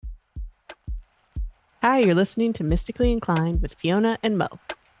Hi, you're listening to Mystically Inclined with Fiona and Mo.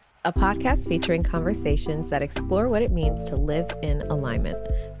 A podcast featuring conversations that explore what it means to live in alignment.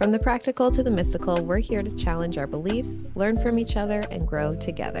 From the practical to the mystical, we're here to challenge our beliefs, learn from each other, and grow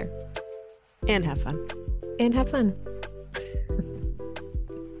together. And have fun. And have fun.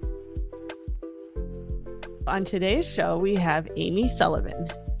 On today's show, we have Amy Sullivan.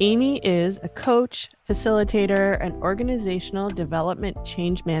 Amy is a coach, facilitator, and organizational development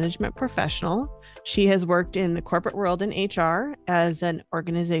change management professional. She has worked in the corporate world in HR as an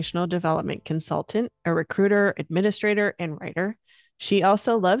organizational development consultant, a recruiter, administrator, and writer. She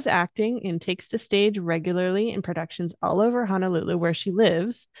also loves acting and takes the stage regularly in productions all over Honolulu, where she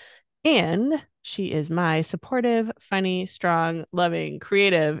lives. And she is my supportive, funny, strong, loving,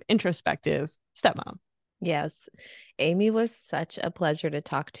 creative, introspective stepmom. Yes, Amy was such a pleasure to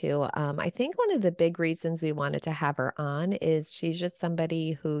talk to. I think one of the big reasons we wanted to have her on is she's just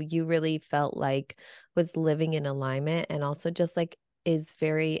somebody who you really felt like was living in alignment and also just like is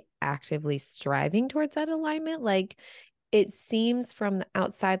very actively striving towards that alignment. Like it seems from the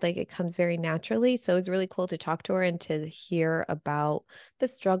outside like it comes very naturally. So it's really cool to talk to her and to hear about the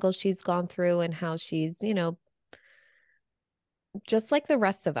struggle she's gone through and how she's, just like the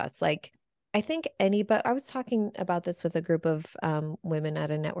rest of us. Like I think but I was talking about this with a group of women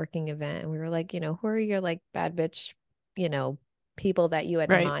at a networking event, and we were like, who are your like bad bitch, you know, people that you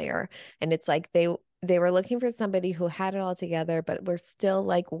Right. admire? And it's like they were looking for somebody who had it all together, but we're still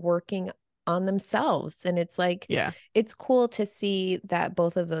like working on themselves. And it's like Yeah. it's cool to see that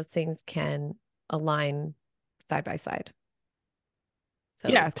both of those things can align side by side. So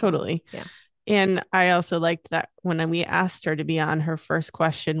Yeah, it's fun. totally. Yeah. And I also liked that when we asked her to be on, her first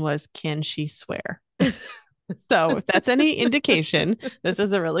question was, can she swear? So if that's any indication, this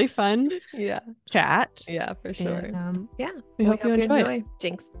is a really fun Yeah. chat. Yeah, for And sure. Yeah. we We hope you hope you enjoy it. enjoy.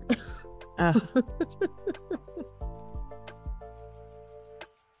 Jinx. Uh,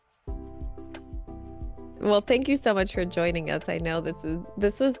 Well, thank you so much for joining us. I know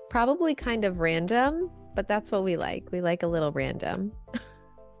this was probably kind of random, but that's what we like. We like a little random.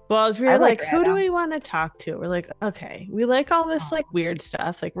 well, as we I were like like, who do random. we want to talk to? We're like, okay, we like all this Oh, like weird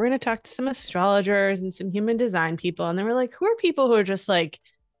stuff. Like, we're going to talk to some astrologers and some human design people. And then we're like, who are people who are just like,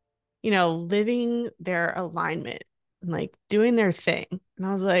 living their alignment and like doing their thing. And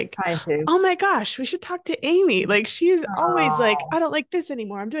I was like, trying to. oh my gosh, we should talk to Amy. Like she's always like, Oh. I don't like this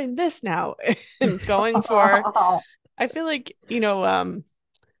anymore. I'm doing this now. And going for, I feel like,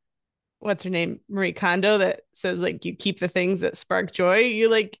 what's her name? Marie Kondo that says like you keep the things that spark joy. You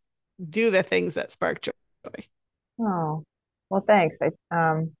like do the things that spark joy. Oh. Well, thanks.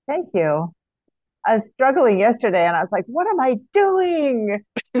 Thank you. I was struggling yesterday and I was like, what am I doing?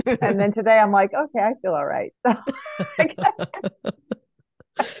 And then today I'm like, okay, I feel all right.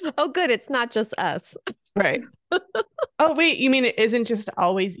 Oh, good. It's not just us. Right. Oh, wait, you mean it isn't just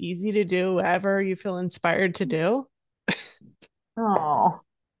always easy to do whatever you feel inspired to do? Oh,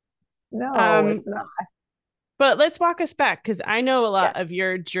 no, Um, it's not. But let's walk us back because I know a Yeah. lot of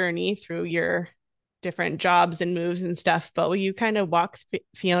your journey through your different jobs and moves and stuff. But will you kind of walk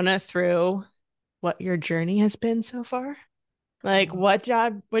Fiona through what your journey has been so far? Like, Oh. what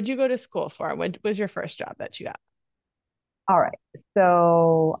job would you go to school for? What was your first job that you got? All right.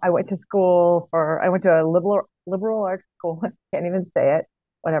 So I went to a liberal arts school. Can't even say it.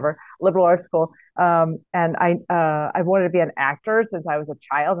 Whatever. Liberal arts school. And I wanted to be an actor since I was a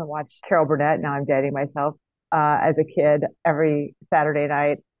child and watched Carol Burnett. Now I'm dating myself, as a kid every Saturday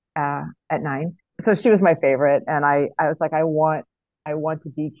night, at 9. So she was my favorite. And I was like, I want to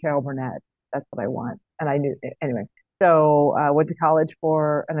be Carol Burnett. That's what I want. And I knew anyway. So I went to college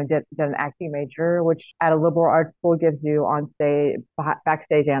and I did an acting major, which at a liberal arts school gives you on stage,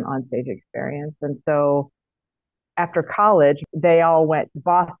 backstage and on stage experience. And so after college, they all went to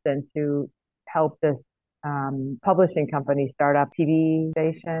Boston to help this publishing company start up TV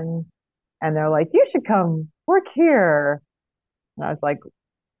station. And they're like, you should come work here. And I was like,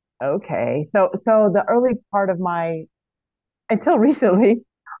 okay. So the early part of until recently,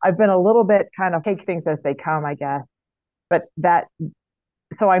 I've been a little bit kind of take things as they come, I guess. But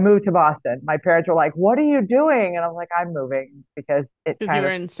so I moved to Boston. My parents were like, "What are you doing?" And I was like, "I'm moving because it Because you kind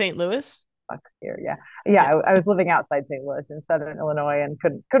were of in St. Louis? sucks here." Yeah, yeah. Yeah. I was living outside St. Louis in Southern Illinois and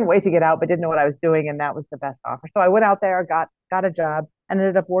couldn't wait to get out, but didn't know what I was doing, and that was the best offer. So I went out there, got a job, and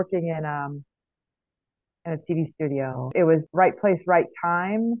ended up working in a TV studio. It was right place, right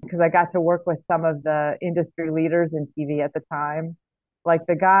time because I got to work with some of the industry leaders in TV at the time, like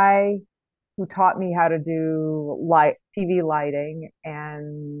the guy who taught me how to do TV lighting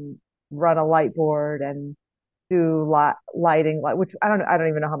and run a light board and do lighting, which I don't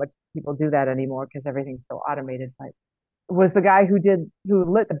even know how much people do that anymore because everything's so automated. But was the guy who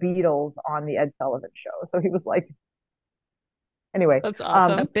lit the Beatles on the Ed Sullivan Show. So he was like, anyway, That's A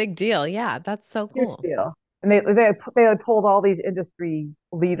awesome. big deal. Yeah, that's so huge cool. deal. And they had pulled all these industry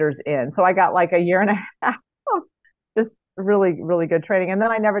leaders in. So I got like a year and a half of just really, really good training. And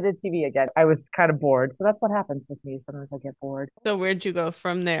then I never did TV again. I was kind of bored. So that's what happens with me. Sometimes I get bored. So where'd you go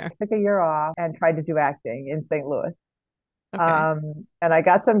from there? I took a year off and tried to do acting in St. Louis. Okay. And I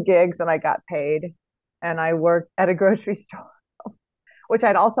got some gigs and I got paid. And I worked at a grocery store, which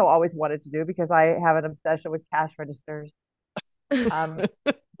I'd also always wanted to do because I have an obsession with cash registers. Um,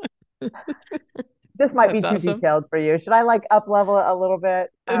 this might be That's too awesome. detailed for you. Should I like up level it a little bit?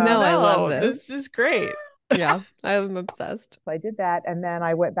 No, I love No, this. this is great. Yeah, I'm obsessed. So I did that, and then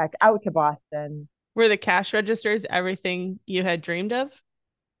I went back out to Boston. Were the cash registers everything you had dreamed of?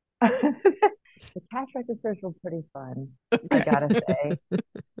 The cash registers were pretty fun, I Okay. gotta say.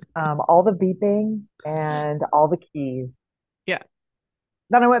 All the beeping and all the keys. Yeah.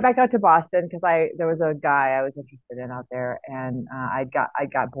 Then I went back out to Boston because I there was a guy I was interested in out there, and I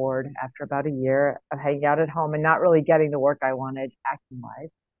got bored after about a year of hanging out at home and not really getting the work I wanted acting wise.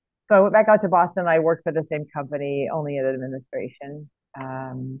 So I went back out to Boston. I worked for the same company, only in administration,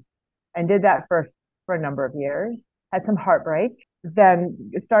 and did that for a number of years. Had some heartbreak.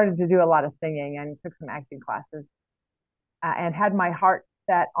 Then started to do a lot of singing and took some acting classes, and had my heart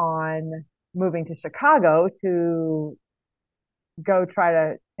set on moving to Chicago to go try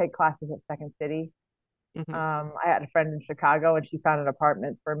to take classes at Second City. Mhm. I had a friend in Chicago and she found an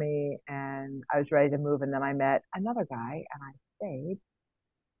apartment for me and I was ready to move. And then I met another guy and I stayed.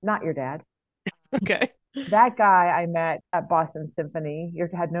 Not your dad. Okay. That guy I met at Boston Symphony. Your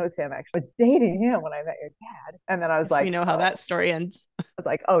dad knows him actually. I was dating him when I met your dad. And then I was Guess we like, know how that story ends. I was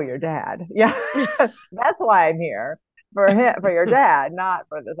like, oh, your dad. Yeah. That's why I'm here for him, for your dad, not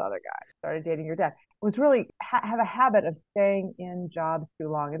for this other guy. Started dating your dad. Was really have a habit of staying in jobs too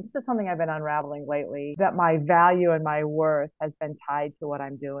long. And this is something I've been unraveling lately, that my value and my worth has been tied to what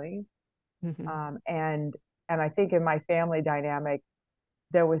I'm doing. Mhm. And I think in my family dynamic,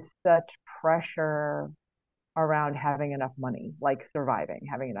 there was such pressure around having enough money, like surviving,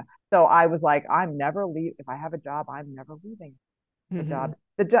 having enough. So I was like, I'm never leave. If I have a job, I'm never leaving the job.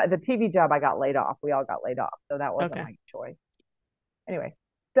 Mhm. The TV job, I got laid off. We all got laid off, so that wasn't Okay. my choice. Anyway,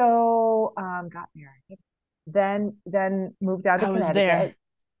 so got married, then moved down to I was there. Connecticut.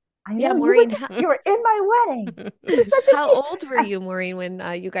 I Yeah, know Maureen, you were in my wedding. It was such a how old were you, Maureen, when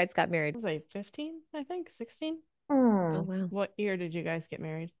you guys got married? I was like 15, I think, 16. Oh, Hmm, wow. What year did you guys get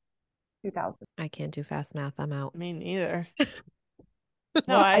married? 2000. I can't do fast math. I'm out. Me neither.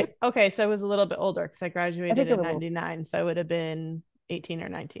 No, Well, okay, so I was a little bit older because I I graduated think it in was a little. 99, so I would have been 18 or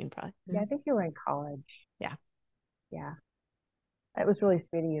 19 probably. Yeah, I think you were in college. Yeah. Yeah, it was really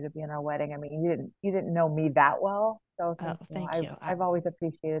sweet of you to be in our wedding. I mean, you didn't know me that well, so Oh, thank you. thank I've you. I've always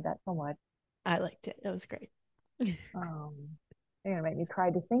appreciated that so much. I liked it. It was great. Um, you're gonna make me cry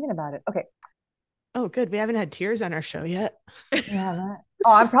just thinking about it. Okay, Oh, good. We haven't had tears on our show yet. yeah.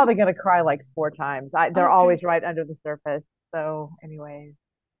 Oh, I'm probably gonna cry like 4 times. They're Okay. always right under the surface. So, anyways,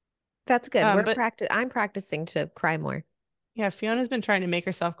 That's good. But I'm practicing to cry more. yeah, Fiona's been trying to make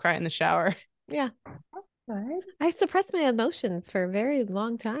herself cry in the shower. Yeah. good. I suppressed my emotions for a very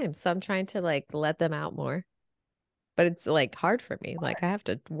long time, so I'm trying to like let them out more. But it's like hard for me. Like I have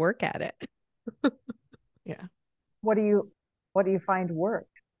to work at it. Yeah. What do you find work?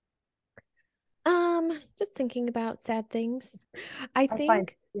 Just thinking about sad things. I I find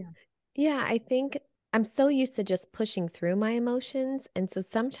think, yeah. yeah, I think I'm so used to just pushing through my emotions. And so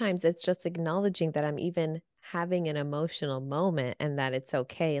sometimes it's just acknowledging that I'm even having an emotional moment and that it's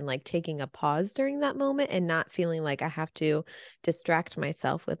okay and like taking a pause during that moment and not feeling like I have to distract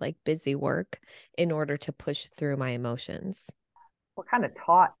myself with like busy work in order to push through my emotions. We're kind of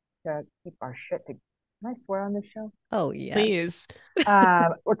taught to keep our shit together. Can I swear on this show? Oh, yes. Please.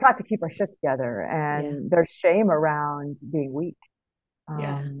 We're taught to keep our shit together, Yeah. and there's shame around being weak,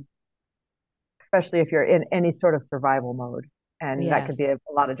 Yeah. especially if you're in any sort of survival mode, and that could be Yes.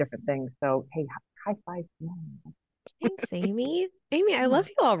 a lot of different things. So, hey, high five. Thanks, Amy. Amy, I Yeah. love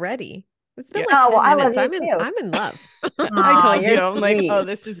you already. It's been Yeah. like Oh, 10 well, I love minutes. you I'm too. in love. I Aw, told you, you're I'm like, oh, sweet.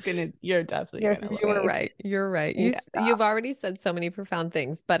 this is you're definitely You're gonna love You were it. sweet. right. You're right. Sweet stuff. You've already said so many profound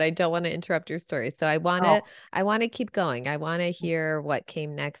things, but I don't want to interrupt your story. So Oh, I want to keep going. I want to hear what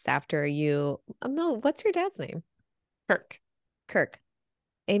came next after you. No, what's your dad's name? Kirk. Kirk.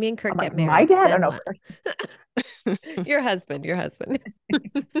 Amy and Kirk I'm get like, my married. dad? Oh, Then no. what? Your husband, your husband.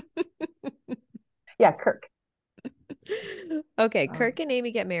 Yeah, Kirk. Okay, Um, Kirk and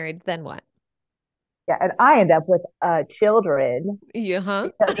Amy get married. Then what? Yeah, and I end up with children huh.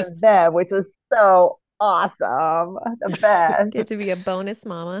 because of them, which was so awesome. The best. Get to be a bonus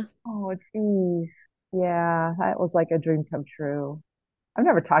mama. Oh, geez. Yeah, that was like a dream come true. I've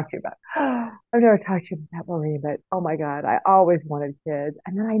never talked to you about I've never talked to you about that, Marie, but oh my God, I always wanted kids.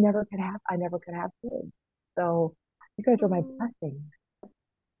 And then I never could have kids. So you guys are my Oh, blessings.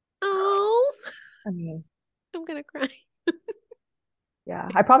 oh, I mean, I'm gonna cry. yeah,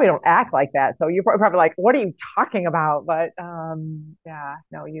 I probably It's don't act like that. So you're probably like, what are you talking about? But yeah,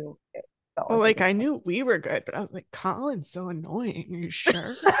 no, it felt Well, like a like good I knew we were good, but I was like, Colin's so annoying. Are you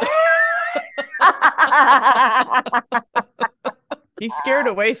sure? He scared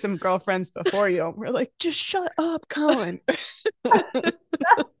away some girlfriends before you. And we're like, just shut up, Colin.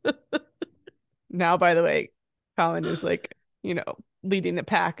 Now, by the way, Colin is like, leading the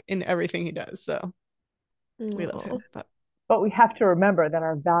pack in everything he does. So we love Oh. him. But But we have to remember that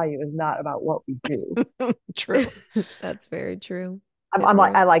our value is not about what we do. true. That's very true. I'm, It I'm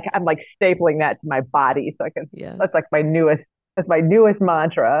like I works. like I'm like stapling that to my body so I can. That's Yes. like my newest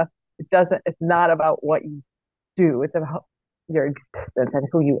mantra. It's not about what you do. It's about your existence and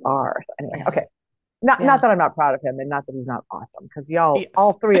who you are. So anyway, Yeah. okay. Not Yeah. that I'm not proud of him and not that he's not awesome because y'all, Yes.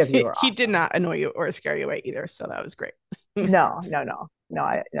 all three of you are He did awesome. not annoy you or scare you away either. So that was great. No, no, no,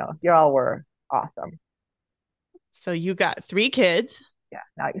 no. No, you all were awesome. So you got 3 kids. Yeah.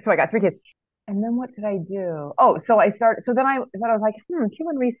 No, so I got 3 kids. And then what did I do? Oh, so I started. So then I was like,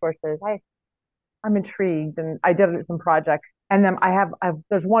 human resources. I'm intrigued, and I did some projects. And then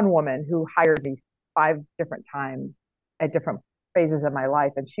there's one woman who hired me 5 different times at different phases of my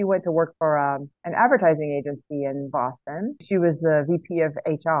life, and she went to work for an advertising agency in Boston. She was the VP of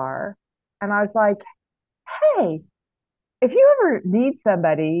HR, and I was like, hey, if you ever need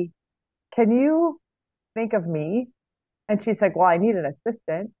somebody, can you think of me? And she's like, well, I need an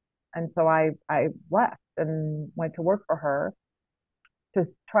assistant. And so I left and went to work for her to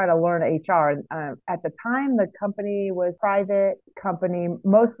try to learn HR. And at the time, the company was a private company,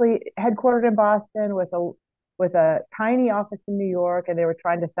 mostly headquartered in Boston with a tiny office in New York, and they were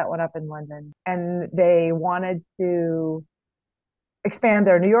trying to set one up in London. And they wanted to expand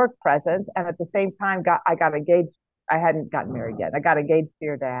their New York presence, and at the same time, I got engaged. I hadn't gotten married yet. I got engaged to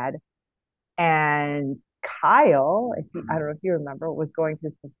your dad, and Kyle, I don't know if you remember, was going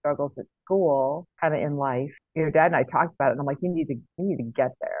through some struggles at school, kind of in life. Your dad and I talked about it, and I'm like, you need to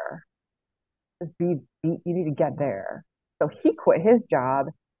get there. You need to get there. So he quit his job,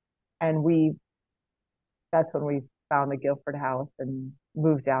 and that's when we found the Guilford house and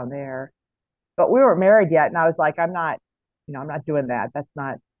moved down there. But we weren't married yet, and I was like, I'm not doing that. That's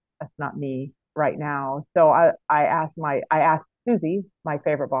not me right now. So I asked Susie, my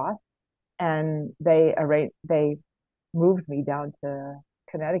favorite boss, and they moved me down to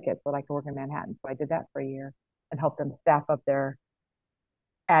Connecticut so that I could work in Manhattan. So I did that for a year and helped them staff up their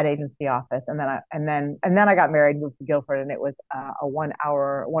ad agency office. And then I got married, moved to Guilford, and it was a 1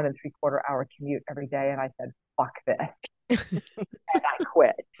 and 3/4 hour commute every day. And I said, "Fuck this," and I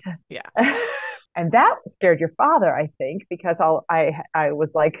quit. Yeah. And that scared your father, I think, because I was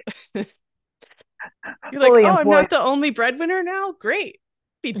like You're like, fully oh, I'm employed. not the only breadwinner now? Great.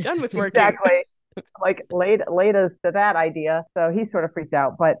 Be done with working. Exactly. Like laid us to that idea. So he sort of freaked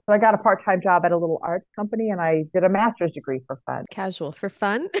out. But so I got a part-time job at a little arts company and I did a master's degree for fun. Casual for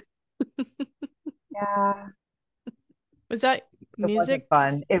fun. Yeah, Was that it wasn't music?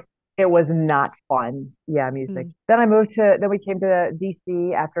 fun. It was not fun. Yeah, music. Mm. Then we came to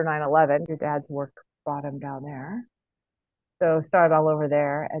DC after 9/11. Your dad's work brought him down there. So started all over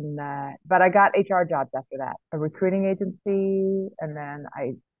there and but I got HR jobs after that, a recruiting agency, and then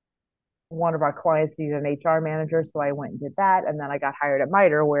I one of our clients needed an HR manager, so I went and did that. And then I got hired at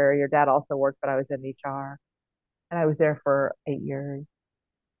MITRE, where your dad also worked, but I was in HR, and I was there for 8 years.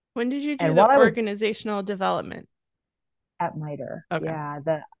 When did you do And the while I was organizational development? at MITRE, Okay. yeah,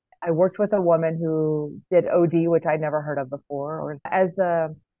 I worked with a woman who did OD, which I'd never heard of before, or as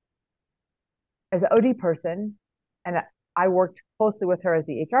an OD person, and I worked closely with her as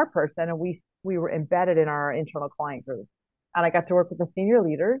the HR person, and we were embedded in our internal client group. And I got to work with the senior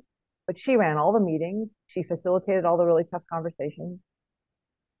leaders, but she ran all the meetings, she facilitated all the really tough conversations,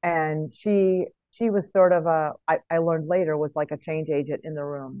 and she was sort of I learned later was like a change agent in the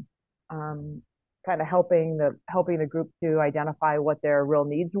room, um, kind of helping the group to identify what their real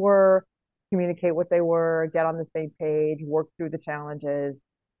needs were, communicate what they were, get on the same page, work through the challenges,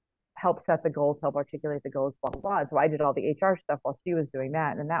 help set the goals, help articulate the goals, blah blah blah. So I did all the HR stuff while she was doing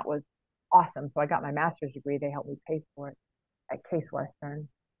that, and that was awesome. So I got my master's degree. They helped me pay for it at Case Western.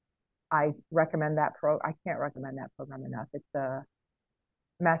 I can't recommend that program enough.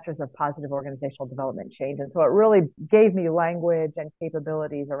 Masters of Positive Organizational Development Change. And so it really gave me language and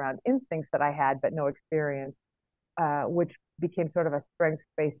capabilities around instincts that I had, but no experience, which became sort of a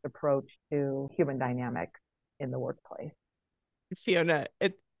strengths-based approach to human dynamics in the workplace. Fiona,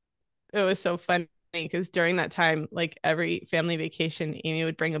 it was so funny because during that time, like every family vacation, Amy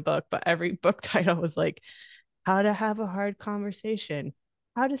would bring a book, but every book title was like how to have a hard conversation,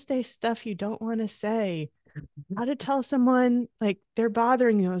 how to say stuff you don't want to say, how to tell someone like they're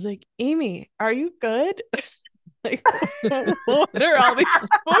bothering you. I was like, Amy, are you good? Like, what are all these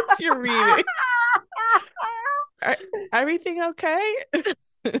books you're reading? Are, everything okay?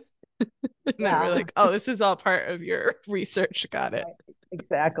 And then we're like, oh, this is all part of your research. Got it.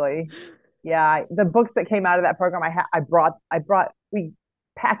 Exactly. Yeah, the books that came out of that program, we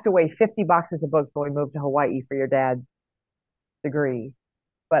packed away 50 boxes of books when we moved to Hawaii for your dad's degree.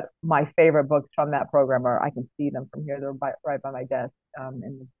 But my favorite books from that program I can see them from here. They're right by my desk.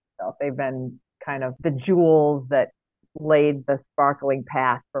 And they've been kind of the jewels that laid the sparkling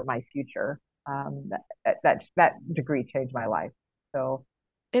path for my future. That degree changed my life. So,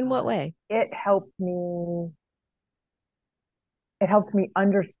 in what way? It helped me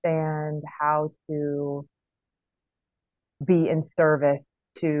understand how to be in service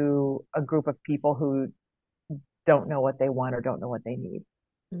to a group of people who don't know what they want or don't know what they need.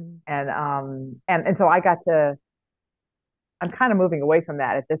 And so I'm kind of moving away from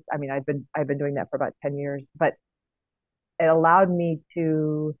that at this. I mean, I've been doing that for about 10 years, but it allowed me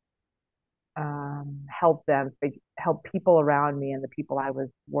to help people around me and the people I was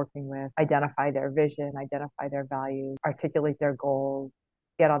working with identify their vision, identify their values, articulate their goals,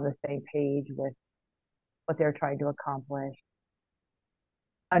 get on the same page with what they're trying to accomplish,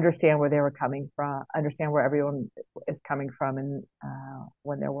 understand where they were coming from, understand where everyone is coming from, and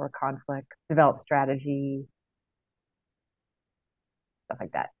when there were conflicts, develop strategy, stuff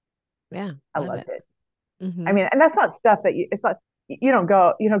like that. Yeah, I loved it. Mm-hmm. I mean, and that's not stuff that you don't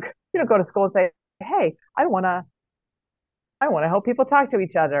go to school and say, hey, I want to help people talk to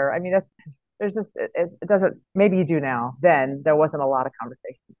each other. I mean, it doesn't, maybe you do now. Then there wasn't a lot of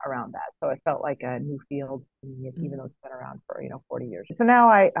conversation around that. So it felt like a new field to me, even though it's been around for, 40 years. So now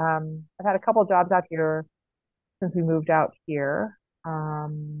I've had a couple of jobs out here since we moved out here.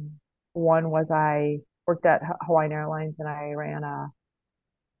 One was I worked at Hawaiian Airlines and I ran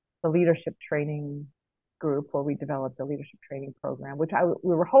the leadership training group where we developed a leadership training program, which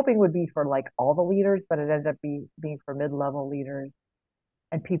we were hoping would be for like all the leaders, but it ended up being for mid-level leaders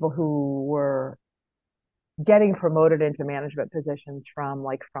and people who were getting promoted into management positions from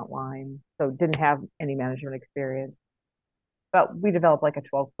like frontline, so didn't have any management experience. But we developed like a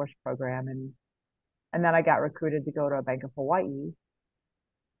 12-course program, and then I got recruited to go to a Bank of Hawaii,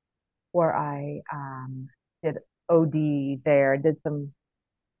 where I did OD there, did some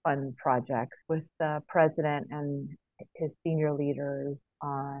fun projects with the president and his senior leaders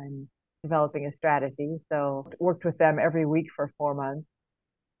on developing a strategy. So worked with them every week for 4 months,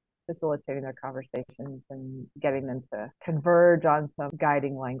 facilitating their conversations and getting them to converge on some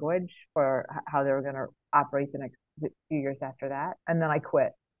guiding language for how they were going to operate the next few years after that. And then I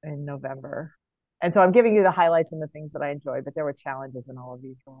quit in November. And so I'm giving you the highlights and the things that I enjoyed, but there were challenges in all of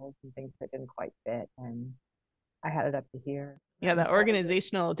these roles and things that didn't quite fit. And I had it up to here. Yeah, the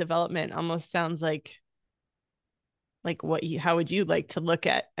organizational development almost sounds like how would you like to look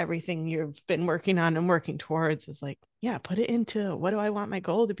at everything you've been working on and working towards is like, yeah, put it into what do I want my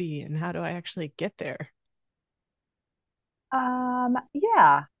goal to be and how do I actually get there?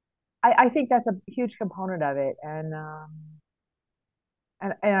 Yeah, I think that's a huge component of it. And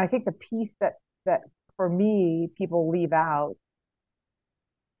I think the piece that for me, people leave out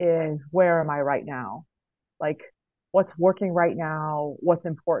is where am I right now? Like what's working right now, what's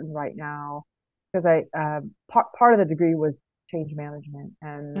important right now. Because part of the degree was change management,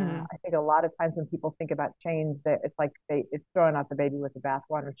 and I think a lot of times when people think about change, that it's like it's throwing out the baby with the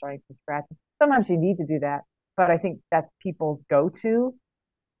bathwater, starting from scratch. Sometimes you need to do that, but I think that's people's go-to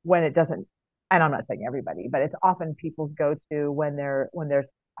when it doesn't. And I'm not saying everybody, but it's often people's go-to when there's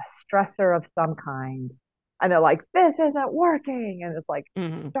a stressor of some kind, and they're like, "This isn't working," and it's like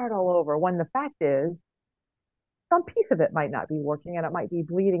start all over. When the fact is, some piece of it might not be working and it might be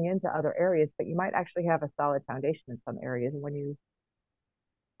bleeding into other areas, but you might actually have a solid foundation in some areas. And when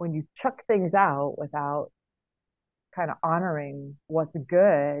you chuck things out without kind of honoring what's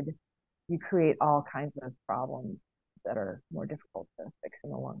good, you create all kinds of problems that are more difficult to fix in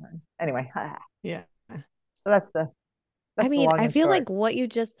the long run. Anyway, yeah. So that's I mean, I feel like what you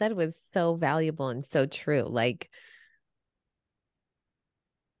just said was so valuable and so true. Like,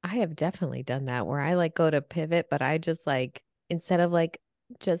 I have definitely done that where I like go to pivot, but I just like, instead of like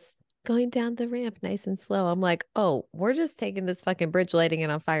just going down the ramp nice and slow. I'm like, oh, we're just taking this fucking bridge, lighting it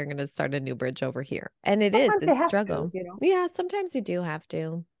on fire, and gonna start a new bridge over here. And Sometimes you it's have to, struggle. you know. Yeah, sometimes you do have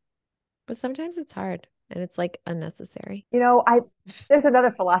to, but sometimes it's hard and it's like unnecessary. You know, there's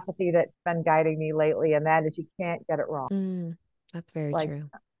another philosophy that's been guiding me lately, and that is you can't get it wrong. Mm, that's very Like true.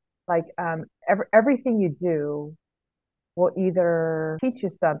 everything you do will either teach you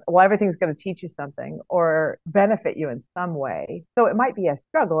something. Well, everything's going to teach you something or benefit you in some way. So it might be a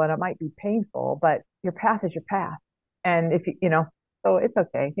struggle and it might be painful, but your path is your path. And if you know, so it's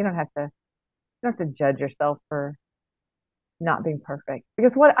okay. You don't have to judge yourself for not being perfect.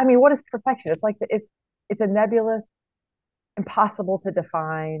 Because what is perfection? It's a nebulous, impossible to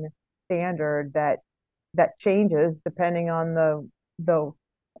define standard that changes depending on the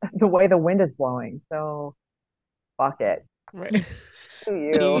the way the wind is blowing. So fuck it. Right. To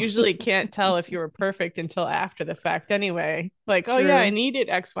You you. usually can't tell if you were perfect until after the fact anyway. Like, oh yeah, I True. needed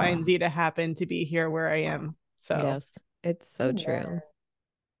X, Y, and Z to happen to be here where I am. So Yes, it's so true. Amen.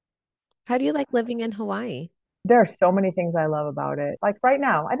 How do you like living in Hawaii? There are so many things I love about it. Like right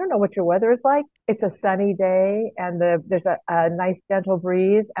now, I don't know what your weather is like. It's a sunny day and there's a nice gentle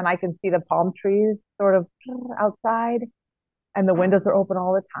breeze and I can see the palm trees sort of outside and the windows are open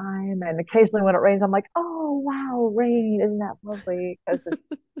all the time. And occasionally when it rains, I'm like, oh wow, rain, isn't that lovely? Because it's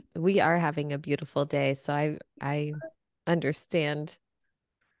We are having a beautiful day, so I understand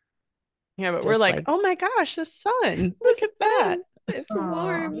yeah, but we're just like, like oh my gosh, the sun. the Look at that. sun. It's oh,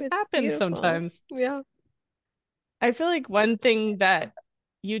 warm, It it's happens beautiful. sometimes. Yeah. I feel like one thing that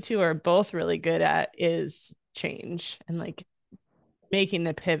you two are both really good at is change and like making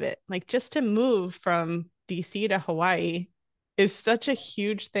the pivot. Like just to move from DC to Hawaii is such a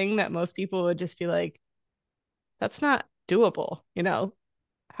huge thing that most people would just be like, that's not doable, you know?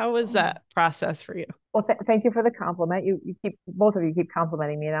 How was that process for you? well, thank you for the compliment. You keep both of you keep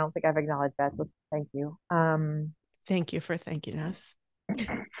complimenting me, and I don't think I've acknowledged that. So thank you. Thank you for thanking us.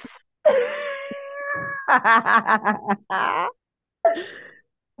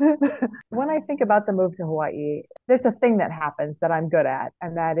 When I think about the move to Hawaii, there's a thing that happens that I'm good at,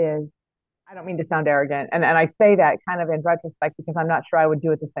 and that is I don't mean to sound arrogant, and I say that kind of in retrospect because I'm not sure I would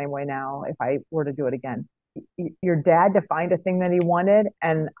do it the same way now if I were to do it again. Your dad defined a thing that he wanted,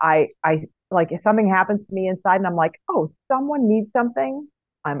 and I like if something happens to me inside, and I'm like, oh, someone needs something,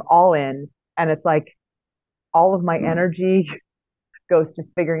 I'm all in, and it's like all of my energy goes to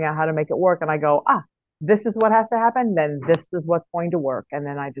figuring out how to make it work, and I go, this is what has to happen, then this is what's going to work, and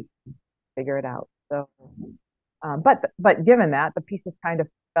then I just figure it out. So, but given that, the pieces kind of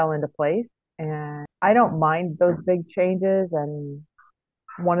fell into place, and I don't mind those big changes. And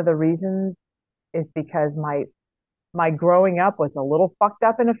one of the reasons is because my growing up was a little fucked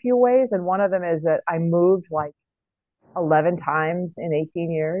up in a few ways, and one of them is that I moved like 11 times in 18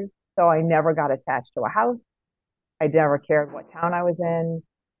 years, so I never got attached to a house. I never cared what town I was in.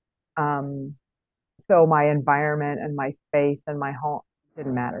 Um, so my environment and my space and my home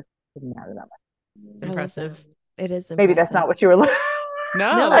didn't matter that much. I love that. Impressive. It is Maybe that's impressive. not what you were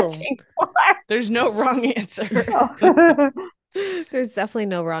No, No, looking for. there's no wrong answer. Oh. there's definitely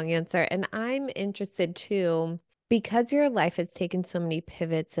no wrong answer. And I'm interested too, because your life has taken so many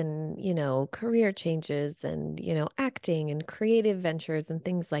pivots and, career changes and, acting and creative ventures and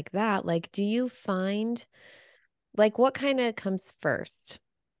things like that. Like, do you find like what kind of comes first?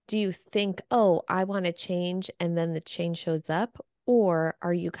 Do you think, oh, I want to change and then the change shows up? Or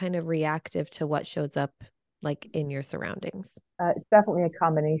are you kind of reactive to what shows up like in your surroundings? It's definitely a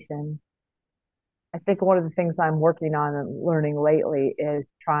combination. I think one of the things I'm working on and learning lately is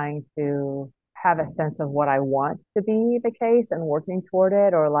trying to have a sense of what I want to be the case and working toward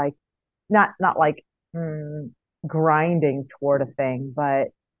it, or like not like grinding toward a thing, but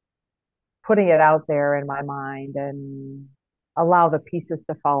putting it out there in my mind and allow the pieces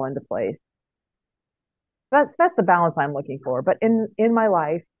to fall into place. That's the balance I'm looking for. But in my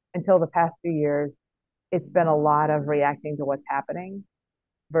life until the past few years, it's been a lot of reacting to what's happening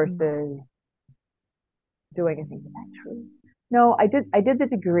versus doing anything. Is that true? No, I did the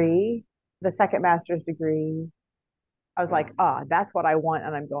degree, the second master's degree. I was like, that's what I want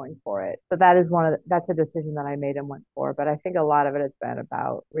and I'm going for it. So that's a decision that I made and went for. But I think a lot of it has been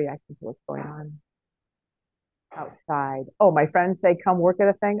about reacting to what's going on outside. Oh, my friends say come work at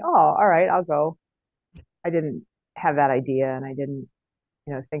a thing. Oh, all right, I'll go. I didn't have that idea and I didn't,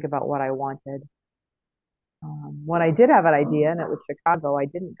 think about what I wanted. When I did have an idea and it was Chicago, I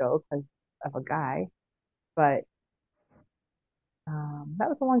didn't go because of a guy, but that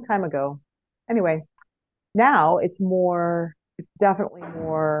was a long time ago. Anyway, now it's definitely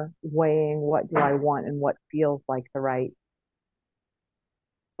more weighing what do I want and what feels like the right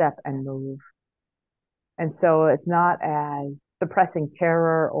step and move. And so it's not as suppressing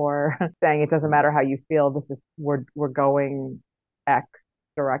terror or saying it doesn't matter how you feel, this is we're going X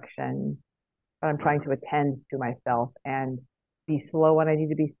direction. But I'm trying to attend to myself and be slow when I need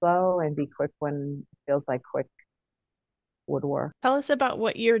to be slow and be quick when it feels like quick would work. Tell us about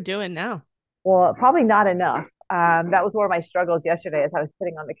what you're doing now. Well, probably not enough. That was one of my struggles yesterday as I was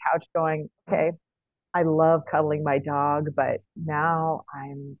sitting on the couch going, okay, I love cuddling my dog, but now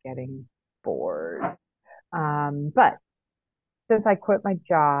I'm getting bored. But since I quit my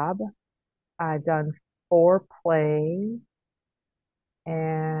job, I've done 4 plays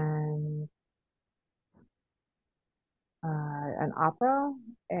and an opera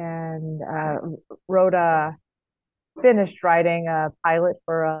and finished writing a pilot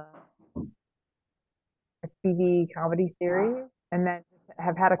for a TV comedy series, and then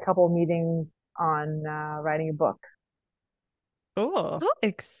have had a couple meetings on writing a book. Cool. Oh,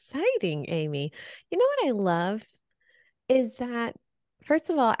 exciting, Amy. You know what I love is that, first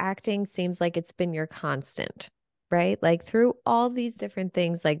of all, acting seems like it's been your constant, right? Like through all these different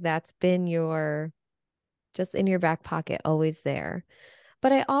things, like that's been your just in your back pocket, always there.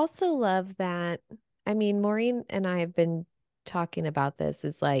 But I also love that. I mean, Maureen and I have been talking about this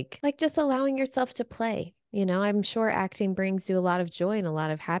is like just allowing yourself to play. You know, I'm sure acting brings you a lot of joy and a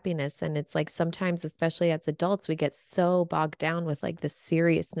lot of happiness. And it's like sometimes, especially as adults, we get so bogged down with like the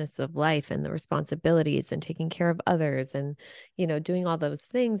seriousness of life and the responsibilities and taking care of others and, doing all those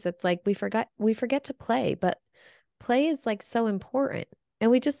things. It's like we forget to play, but play is like so important.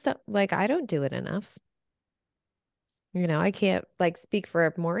 And we just like, I don't do it enough. I can't like speak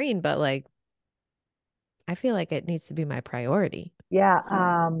for Maureen, but like I feel like it needs to be my priority. Yeah,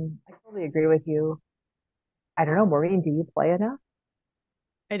 I totally agree with you. I don't know, Maureen, do you play enough?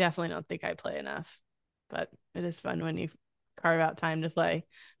 I definitely don't think I play enough, but it is fun when you carve out time to play.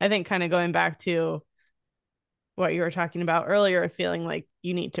 I think kind of going back to what you were talking about earlier, feeling like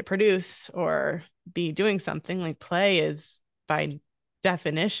you need to produce or be doing something, like play is by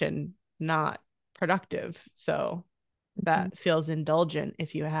definition not productive. So Mhm. that feels indulgent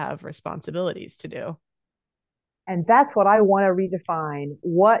if you have responsibilities to do. And that's what I want to redefine.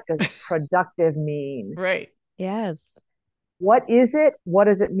 What does productive mean? Right. Yes. What is it? What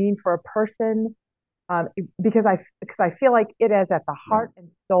does it mean for a person? Um, because I feel like it is at the heart and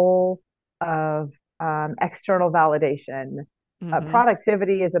soul of external validation. Mm-hmm.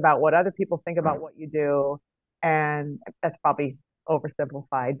 Productivity is about what other people think about what you do, and that's probably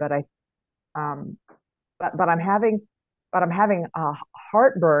oversimplified. Um, but I'm having a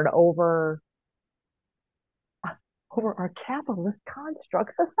heartburn over our capitalist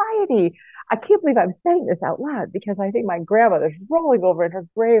construct society. I can't believe I'm saying this out loud because I think my grandmother's rolling over in her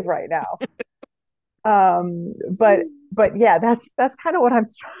grave right now. But yeah, that's kind of what I'm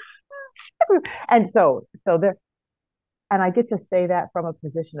struggling. And so there, and I get to say that from a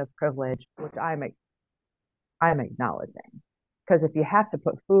position of privilege, which I'm acknowledging. Because if you have to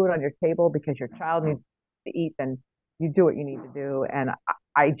put food on your table because your child needs to eat, then you do what you need to do. And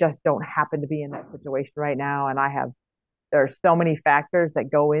I just don't happen to be in that situation right now. And there are so many factors that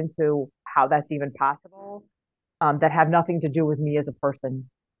go into how that's even possible, that have nothing to do with me as a person,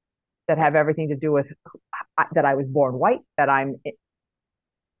 that have everything to do with that I was born white, that I'm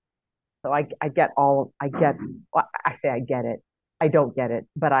so I get well, I say I get it. I don't get it,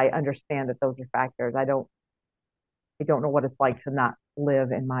 but I understand that those are factors. I don't know what it's like to not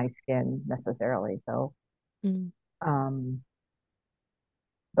live in my skin necessarily. So, Mm. um,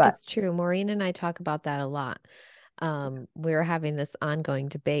 but It's true. Maureen and I talk about that a lot. We're having this ongoing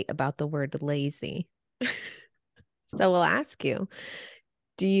debate about the word lazy. So we'll ask you,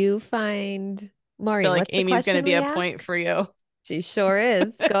 do you find, I feel Maureen, like what's the Amy's going to question be we a point ask? for you. She sure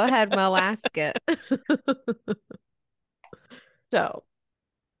is. Go ahead, Mo, ask it. So,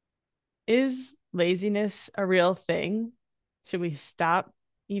 is laziness a real thing? Should we stop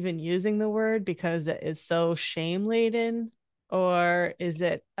even using the word because it is so shame laden? Or is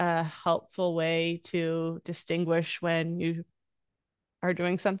it a helpful way to distinguish when you are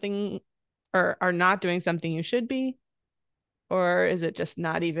doing something or are not doing something you should be? Or is it just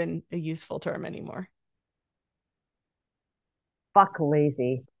not even a useful term anymore? fuck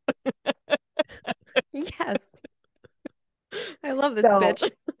lazy. Yes. I love this So, bitch.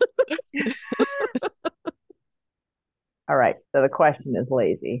 all right. So the question is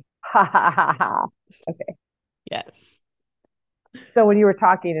lazy. Ha ha ha ha. Okay. Yes. So when you were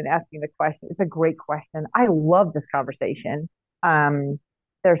talking and asking the question, it's a great question. I love this conversation. Um,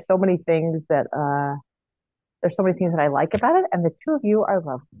 there's so many things that I like about it, and the two of you are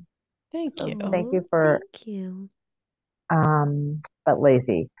lovely. Thank So you. thank Oh, you for thank you. um, but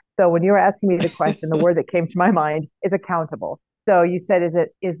lazy. So when you were asking me the question, the word that came to my mind is accountable. So you said,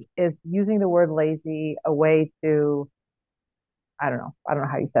 is using the word lazy a way to, I don't know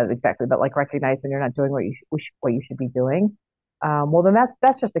how you said it exactly, but like recognize when you're not doing what you should be doing. Well, then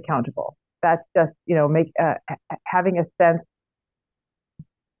that's just accountable. That's just, make having a sense,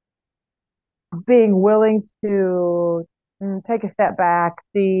 being willing to take a step back,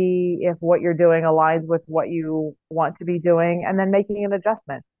 see if what you're doing aligns with what you want to be doing, and then making an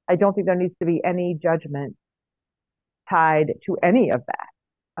adjustment. I don't think there needs to be any judgment tied to any of that.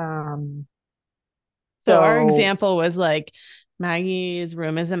 So our So example was like, Maggie's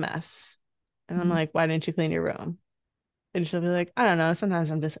room is a mess. And I'm Mhm. like, why didn't you clean your room? And she'll be like, I don't know.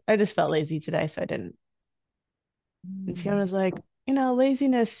 Sometimes I just felt lazy today, so I didn't. And Fiona's like,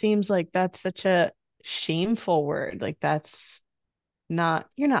 laziness seems like that's such a shameful word. Like that's not,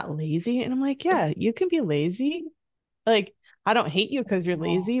 you're not lazy. And I'm like, yeah, you can be lazy. Like, I don't hate you because you're Oh,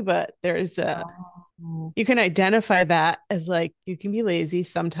 lazy, but oh. you can identify that as like you can be lazy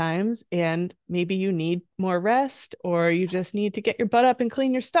sometimes, and maybe you need more rest, or you just need to get your butt up and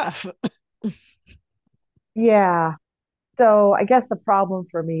clean your stuff. Yeah. So I guess the problem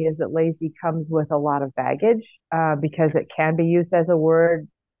for me is that lazy comes with a lot of baggage, because it can be used as a word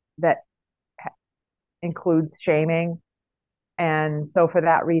that includes shaming. And so for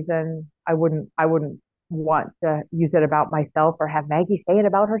that reason, I wouldn't want to use it about myself or have Maggie say it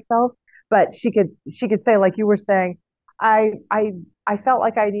about herself. But she could say, like you were saying, I I I felt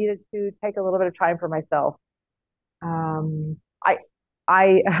like I needed to take a little bit of time for myself. I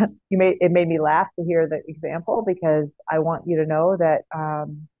I it made me laugh to hear the example, because I want you to know that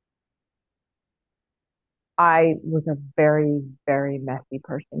I was a very, very messy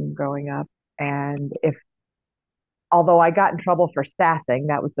person growing up. And if although I got in trouble for sassing,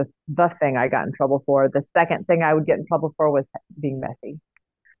 that was the thing I got in trouble for. The second thing I would get in trouble for was being messy.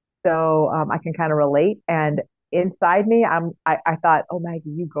 So I can kind of relate. And inside me, I thought, oh Maggie,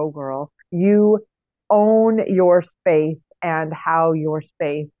 you go girl. You own your space and how your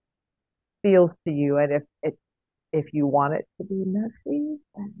space feels to you. And if you want it to be messy,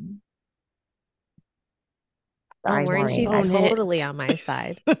 then Don't sorry, worry, Maureen. she's Own totally it. on my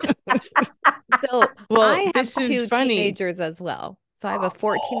side. So Well, I have this is two funny. teenagers as well. So I have a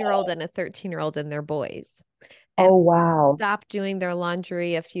 14-year-old and a 13-year-old, and they're boys. And Oh they wow. stopped doing their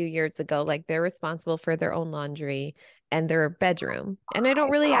laundry a few years ago. Like they're responsible for their own laundry and their bedroom. And I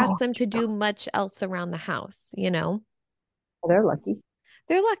don't really ask Oh, them to do much else around the house. they're lucky.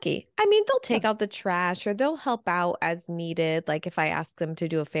 They're lucky. I mean, they'll Yeah. take out the trash or they'll help out as needed, like if I ask them to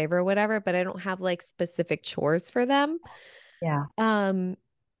do a favor or whatever, but I don't have like specific chores for them. Yeah. Um,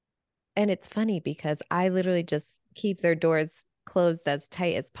 and it's funny because I literally just keep their doors closed as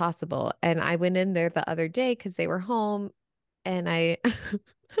tight as possible. And I went in there the other day because they were home and I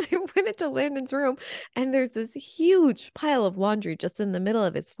I went into Landon's room and there's this huge pile of laundry just in the middle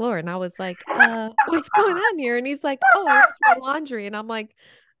of his floor. And I was like, what's going on here? And he's like, oh, I washed my laundry. And I'm like,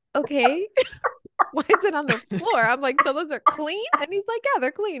 okay, why is it on the floor? I'm like, so those are clean? And he's like, yeah,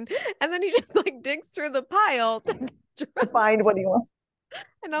 they're clean. And then he just like digs through the pile to get To dressed. find what do you want?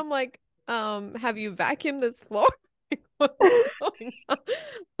 And I'm like, have you vacuumed this floor? Like, what's going on?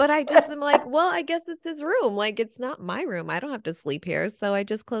 But I just am like, well, I guess it's his room. Like, it's not my room. I don't have to sleep here. So I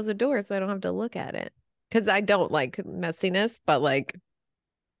just close the door so I don't have to look at it. Because I don't like messiness, but like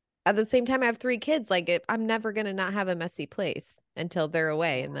at the same time, I have three kids. Like, I'm never going to not have a messy place until they're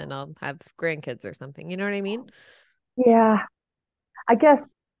away. And then I'll have grandkids or something. You know what I mean? Yeah. I guess,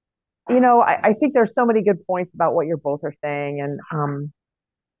 I think there's so many good points about what you're both are saying. And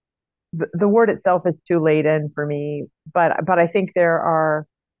the word itself is too laden for me, but I think there are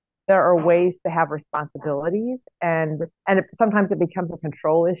ways to have responsibilities, and sometimes it becomes a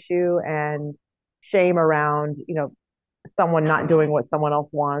control issue and shame around, someone not doing what someone else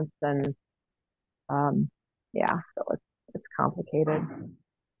wants. And um yeah, so it's complicated.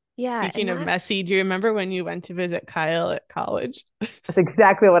 Yeah. And Speaking of that messy, do you remember when you went to visit Kyle at college? That's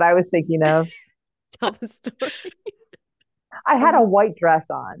exactly what I was thinking of. tell the story. I had a white dress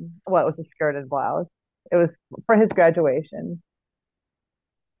on. Well, it was a skirt and blouse. It was for his graduation.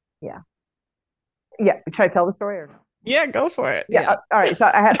 Yeah. Yeah. Should I tell the story or no? Yeah, go for it. Yeah. Yeah. All right. So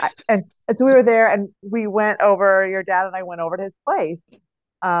and so we were there, and we went over. Your dad and I went over to his place,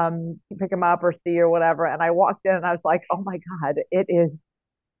 to pick him up or see or whatever. And I walked in, and I was like, oh my god, it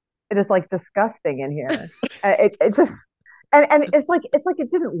is like disgusting in here. It just and it's like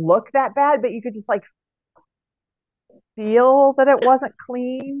it didn't look that bad, but you could just like feel that it wasn't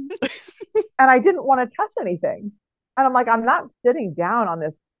clean. And I didn't want to touch anything. And I'm like, I'm not sitting down on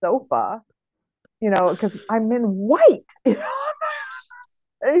this sofa, because I'm in white.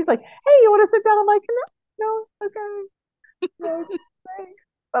 And he's like, hey, you want to sit down? I'm like, no, no, okay, no, thanks.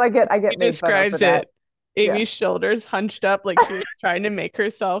 But I He get made fun of for describes that. it. Yeah. Amy's shoulders hunched up like she was trying to make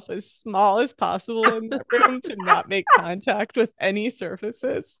herself as small as possible in that room to not make contact with any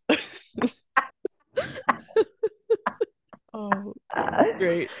surfaces. Oh,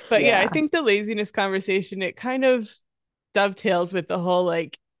 great. But yeah, I Yeah. think the laziness conversation, it kind of dovetails with the whole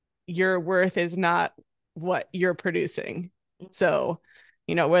like your worth is not what you're producing. So,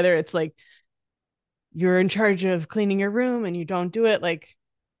 whether it's like you're in charge of cleaning your room and you don't do it, like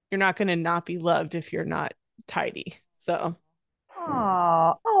you're not going to not be loved if you're not tidy. So,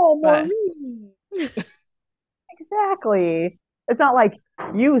 Oh, but Maureen. Exactly. It's not like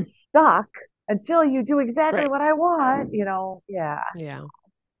you suck until you do exactly right, what I want, you know. Yeah. Yeah.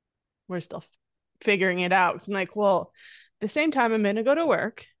 we're still figuring it out. I'm like, well, at the same time, I'm going to go to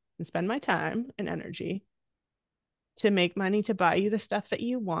work and spend my time and energy to make money to buy you the stuff that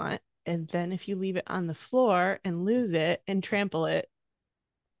you want. And then if you leave it on the floor and lose it and trample it,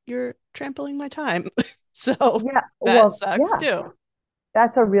 you're trampling my time. So Yeah. that Well, sucks yeah. too.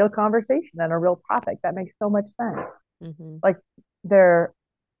 That's a real conversation and a real topic. That makes so much sense. Mm-hmm. Like they're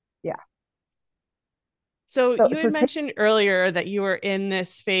yeah. So So you had so take mentioned earlier that you were in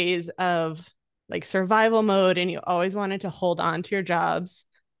this phase of like survival mode and you always wanted to hold on to your jobs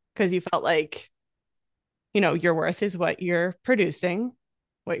because you felt like, your worth is what you're producing,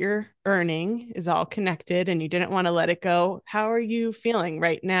 what you're earning is all connected and you didn't want to let it go. How are you feeling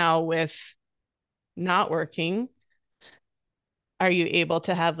right now with not working? Are you able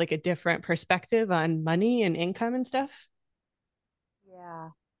to have like a different perspective on money and income and stuff? yeah.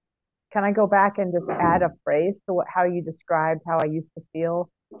 Can I go back and just add a phrase to how you described how I used to feel,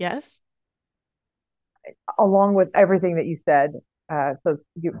 Yes. along with everything that you said? So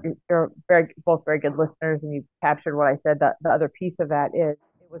you're both very good listeners, and you captured what I said. The other piece of that is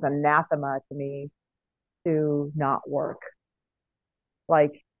it was anathema to me to not work.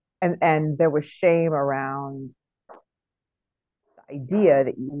 Like, and there was shame around the idea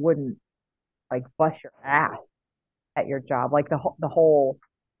that you wouldn't like bust your ass at your job. Like the whole.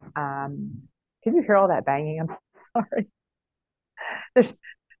 Um, can you hear all that banging? I'm sorry.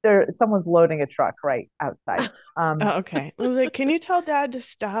 There's someone's loading a truck right outside. Oh, okay. I was like, can you tell dad to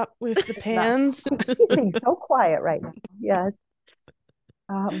stop with the It's not. pans? He's being so quiet right now. Yes.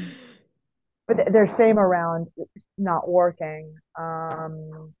 But there's shame around not working.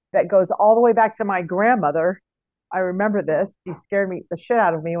 That goes all the way back to my grandmother. I remember this. She scared me the shit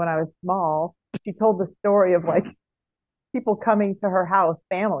out of me when I was small. She told the story of like people coming to her house,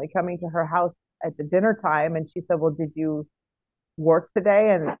 family coming to her house at the dinner time, and she said, "Well, did you work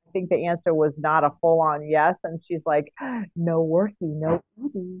today?" And I think the answer was not a full on yes. And she's like, "No working, no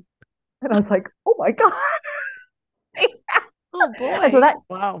eating." And I was like, "Oh my god!" Oh And so boy.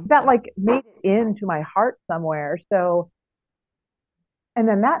 Wow. that like made it into my heart somewhere. So, and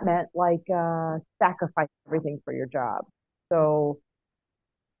then that meant like sacrifice everything for your job. So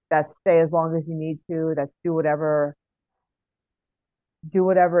that's stay as long as you need to. That's do whatever,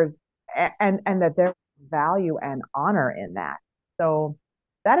 and that there's value and honor in that. So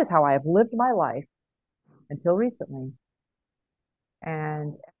that is how I have lived my life until recently,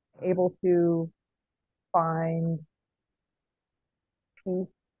 and able to find peace.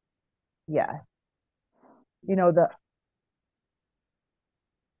 Yes, the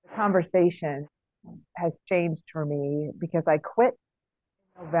conversation has changed for me because I quit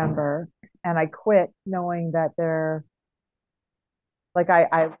in November, and I quit knowing that I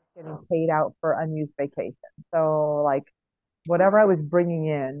was getting paid out for unused vacation. So like whatever I was bringing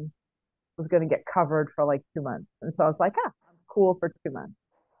in was going to get covered for like 2 months. And so I was like, I'm cool for 2 months.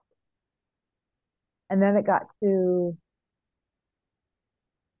 And then it got to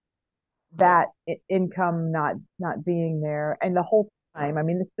that income not being there, and the whole time. I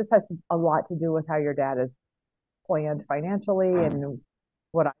mean, this just has a lot to do with how your dad is planned financially and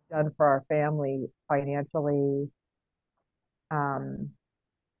what I've done for our family financially. Um,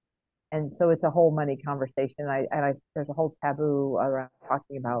 and so it's a whole money conversation. There's a whole taboo around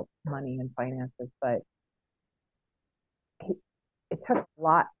talking about money and finances, but it took a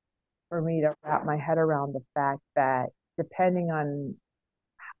lot for me to wrap my head around the fact that depending on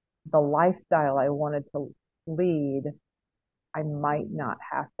the lifestyle I wanted to lead, I might not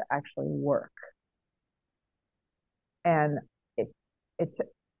have to actually work. And it, it's,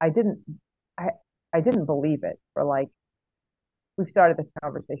 I didn't, I, I didn't believe it for like, we started this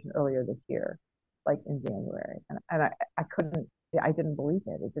conversation earlier this year, like in January. And I couldn't, I didn't believe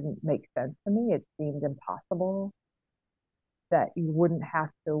it. It didn't make sense to me. It seemed impossible that you wouldn't have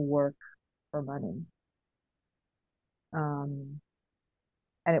to work for money. Um,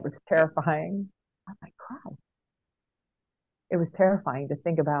 and it was terrifying. Oh my God. It was terrifying to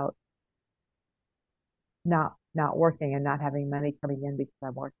think about not working and not having money coming in because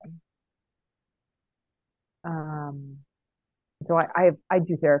I'm working. Um, so I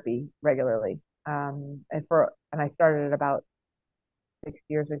do therapy regularly. And I started it about 6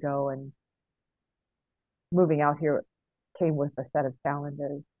 years ago, and moving out here came with a set of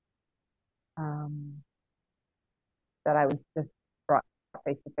challenges um, that I was just brought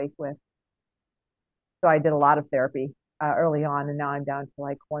face to face with. So I did a lot of therapy early on, and now I'm down to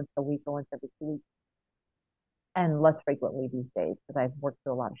like once a week or once every 2 weeks, and less frequently these days because I've worked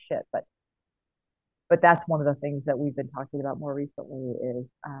through a lot of shit. But that's one of the things that we've been talking about more recently is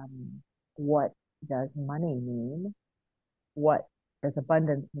what does money mean? What does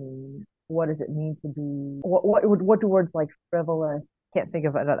abundance mean? What does it mean to be? What do words like frivolous? I can't think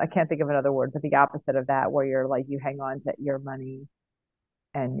of another word, but the opposite of that, where you're like you hang on to your money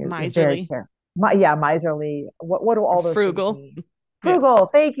and you're very Miserly careful. Yeah, miserly. What do or all those things frugal. mean? Yeah. Frugal.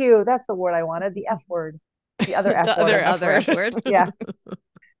 Thank you. That's the word I wanted. The F word. The other F The other word. The F other F word. word. Yeah.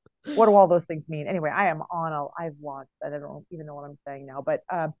 What do all those things mean? Anyway, I've launched. I don't even know what I'm saying now, but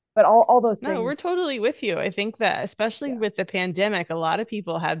all those No, things. we're totally with you. I think that especially Yeah. with the pandemic, a lot of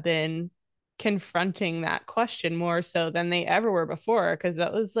people have been confronting that question more so than they ever were before. Cause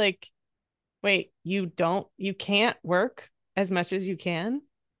that was like, wait, you can't work as much as you can.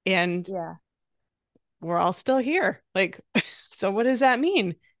 And Yeah. we're all still here. Like, so what does that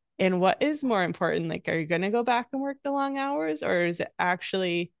mean? And what is more important? Like, are you going to go back and work the long hours, or is it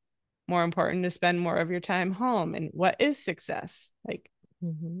actually more important to spend more of your time home? And what is success? Like,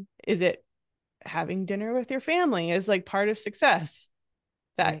 Mm-hmm. is it having dinner with your family is like part of success?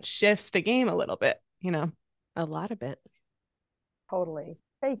 That Right. shifts the game a little bit, you know? A lot of it. Totally.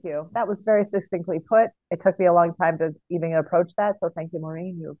 Thank you. That was very succinctly put. It took me a long time to even approach that. So thank you,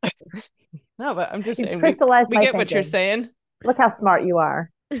 Maureen. No, but I'm just You've saying crystallized we my get what you're thinking. saying. Look how smart you are.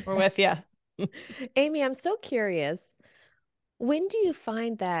 We're with you. Amy, I'm so curious. When do you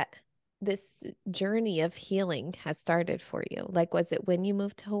find that this journey of healing has started for you? Like, was it when you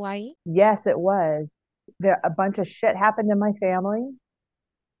moved to Hawaii? Yes, it was. A bunch of shit happened in my family.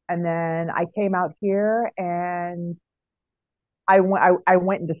 And then I came out here and I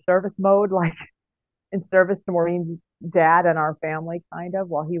went into service mode, like in service to Maureen's dad and our family, kind of,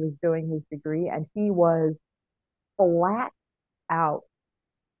 while he was doing his degree. And he was flat out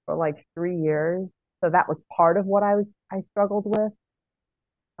for like 3 years. So that was part of what I struggled with,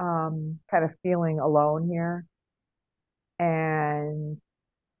 kind of feeling alone here. And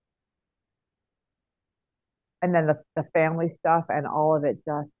and then the family stuff and all of it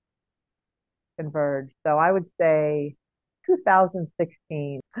just converged. So I would say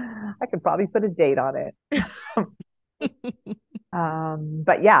 2016. I could probably put a date on it.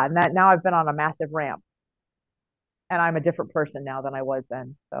 But yeah, and that now I've been on a massive ramp, and I'm a different person now than I was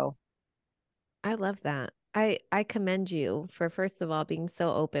then. So I love that. I commend you for first of all being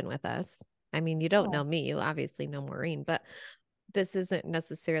so open with us. I mean, you don't know oh, me, you obviously know Maureen, but this isn't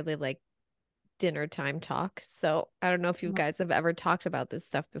necessarily like dinner time talk. So I don't know if you no, guys have ever talked about this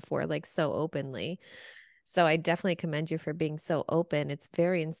stuff before, like so openly. So I definitely commend you for being so open. It's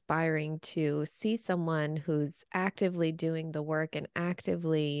very inspiring to see someone who's actively doing the work and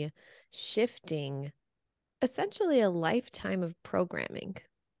actively shifting essentially a lifetime of programming,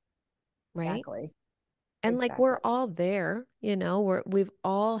 right? exactly, And like exactly. we're all there, we've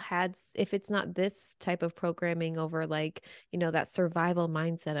all had, if it's not this type of programming over like, that survival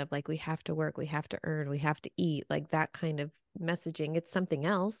mindset of like we have to work, we have to earn, we have to eat, like that kind of messaging. It's something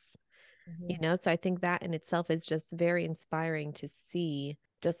else, Mm-hmm. So I think that in itself is just very inspiring to see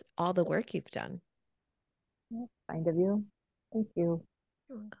just all the work you've done. Kind of you. Thank you.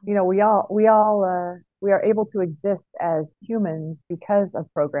 You're welcome. We are able to exist as humans because of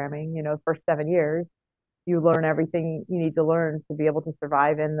programming. First 7 years, you learn everything you need to learn to be able to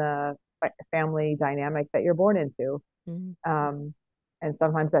survive in the family dynamic that you're born into. Mhm. Um, and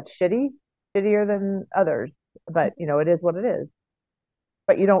sometimes that's shittier than others, but it is what it is.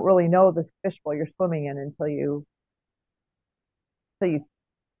 But you don't really know the fishbowl you're swimming in until you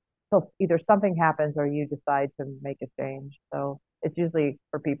till either something happens or you decide to make a change. So it's usually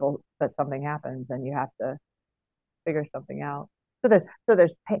for people that something happens and you have to figure something out. So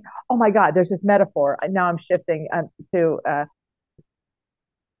there's pain. Oh my God, there's this metaphor. Now I'm shifting to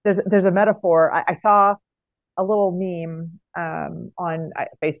there's a metaphor. I saw a little meme on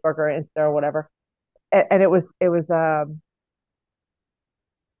Facebook or Insta or whatever, and it was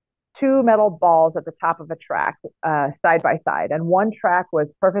two metal balls at the top of a track, side by side, and one track was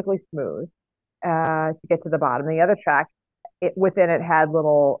perfectly smooth to get to the bottom. The other track within it had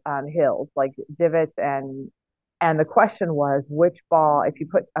little hills, like divots, and the question was which ball, if you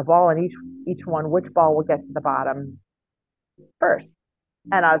put a ball in each one, which ball will get to the bottom first.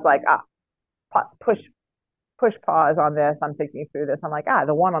 And I was like, push pause on this. I'm thinking through this. I'm like,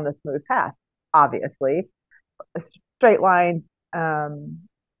 the one on the smooth path, obviously. A straight line,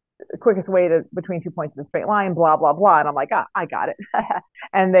 quickest way to between 2 points in a straight line, blah, blah, blah. And I'm like, I got it.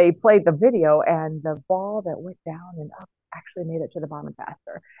 And they played the video, and the ball that went down and up actually made it to the bottom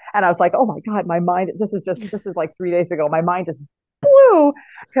faster. And I was like, oh my God, my mind, this is like 3 days ago. My mind just blew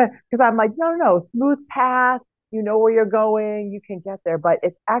because I'm like, no, smooth path. You know where you're going. You can get there. But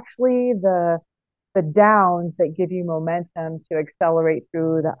it's actually the downs that give you momentum to accelerate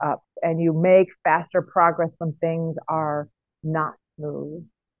through the ups, and you make faster progress when things are not smooth.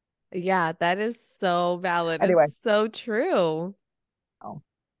 Yeah, that is so valid. Anyway, It's so true. oh,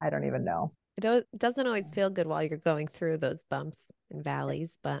 I don't even know. It doesn't always feel good while you're going through those bumps and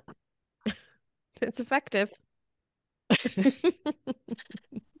valleys, but it's effective.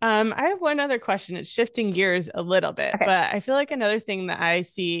 I have one other question. It's shifting gears a little bit, Okay. but I feel like another thing that I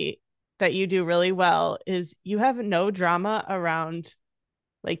see that you do really well is you have no drama around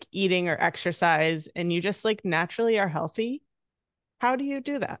like eating or exercise, and you just like naturally are healthy. How do you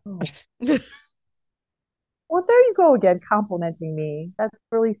do that? Oh. Well, there you go again, complimenting me. That's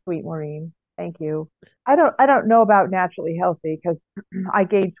really sweet, Maureen. Thank you. I don't know about naturally healthy because I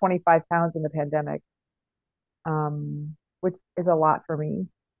gained 25 pounds in the pandemic, which is a lot for me.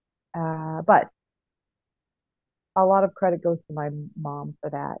 But a lot of credit goes to my mom for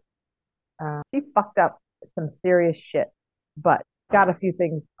that. She fucked up some serious shit, but got a few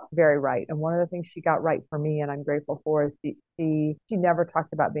things very right. And one of the things she got right for me, and I'm grateful for, is she never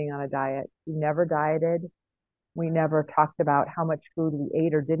talked about being on a diet. She never dieted. We never talked about how much food we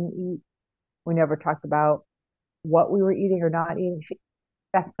ate or didn't eat. We never talked about what we were eating or not eating.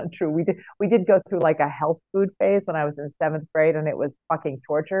 That's not true. We did go through like a health food phase when I was in seventh grade, and it was fucking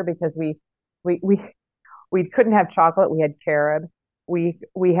torture because we we we couldn't have chocolate. We had carob. We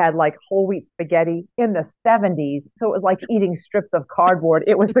had like whole wheat spaghetti in the 70s. So it was like eating strips of cardboard.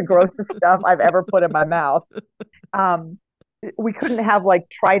 It was the grossest stuff I've ever put in my mouth. Um, we couldn't have like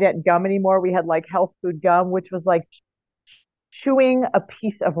Trident gum anymore. We had like health food gum, which was like chewing a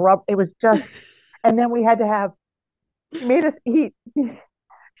piece of rubber. It was just, and then we had to have, she made us eat,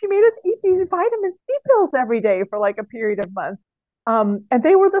 she made us eat these vitamin C pills every day for like a period of months. And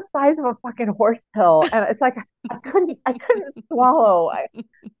they were the size of a fucking horse pill. And it's like, I couldn't swallow.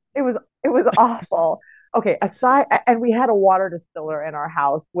 It was awful. Okay, aside, and we had a water distiller in our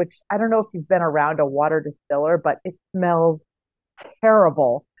house, which I don't know if you've been around a water distiller, but it smells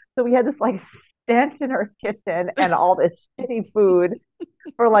terrible. So we had this like stench in our kitchen and all this shitty food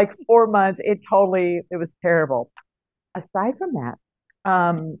for like 4 months. It was terrible. Aside from that,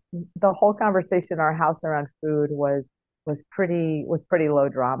 the whole conversation in our house around food was pretty low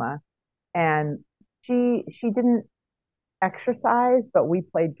drama. And she didn't exercise, but we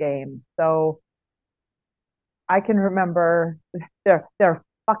played games. So I can remember there are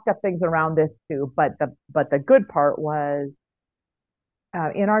fucked up things around this too, but the good part was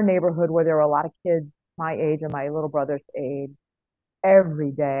in our neighborhood where there were a lot of kids my age and my little brother's age,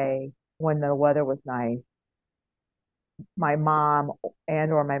 every day when the weather was nice, my mom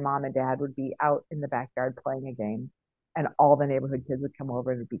my mom and dad would be out in the backyard playing a game, and all the neighborhood kids would come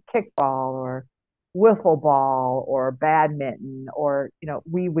over. It would be kickball or wiffle ball or badminton, or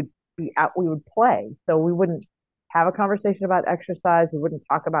we would be out. We would play, so we wouldn't have a conversation about exercise. We wouldn't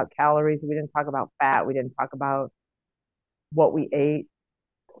talk about calories. We didn't talk about fat. We didn't talk about what we ate.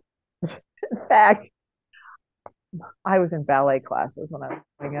 In fact, I was in ballet classes when I was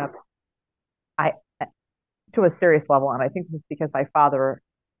growing up. I To a serious level, and I think this is because my father.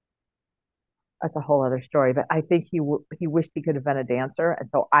 That's a whole other story, but I think he wished he could have been a dancer, and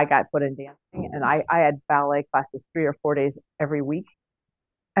so I got put in dancing, and I had ballet classes 3 or 4 days every week,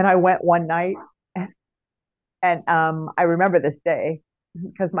 and I went one night, and I remember this day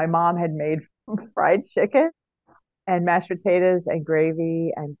because my mom had made fried chicken and mashed potatoes and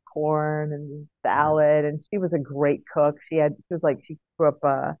gravy and corn and salad, and she was a great cook. She grew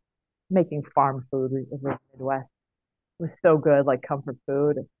up making farm food. We lived in the Midwest. It was so good, like comfort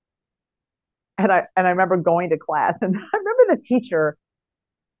food. And I remember going to class, and I remember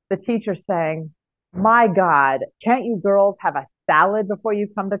the teacher saying, "My God, can't you girls have a salad before you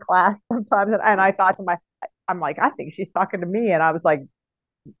come to class sometimes?" And I thought I'm like, I think she's talking to me, and I was like,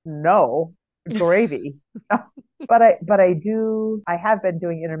 no, gravy. But I have been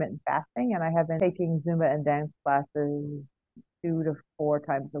doing intermittent fasting, and I have been taking Zumba and dance classes 2 to 4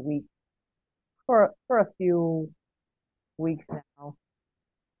 times a week for a few weeks now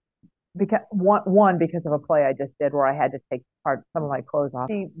because one because of a play I just did where I had to take part some of my clothes off.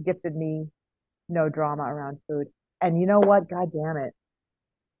 She gifted me no drama around food. And you know what? God damn it.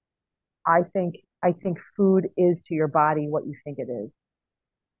 I think food is to your body what you think it is.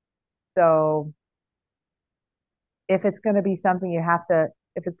 So if it's going to be something you have to,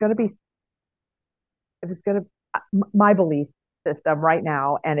 if it's going to be, if it's going to, my belief system right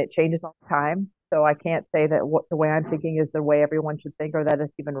now, and it changes all the time. So I can't say that what the way I'm thinking is the way everyone should think or that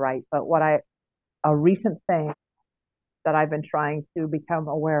it's even right. But a recent thing that I've been trying to become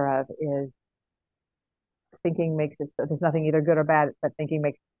aware of is thinking makes it so there's nothing either good or bad, but thinking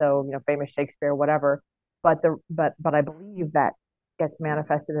makes it so, famous Shakespeare, whatever. But I believe that gets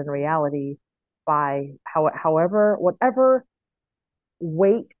manifested in reality by however, whatever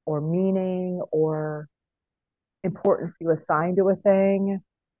weight or meaning or importance you assign to a thing,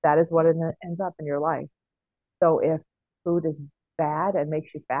 that is what it ends up in your life. So if food is bad and makes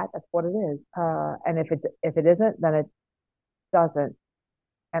you fat, that's what it is. And if it isn't, then it doesn't.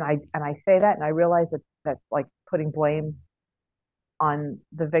 And I say that, and I realize that that's like putting blame on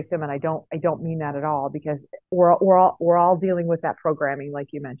the victim, and I don't mean that at all, because we're all dealing with that programming, like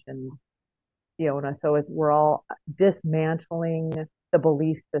you mentioned, Fiona. So we're all dismantling the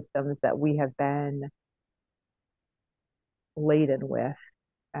belief systems that we have been laden with.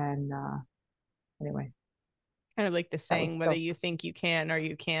 And anyway, Kind of like the that was saying, whether so you think you can or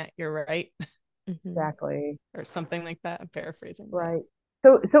you can't, you're right. exactly Or something like that. I'm paraphrasing. right.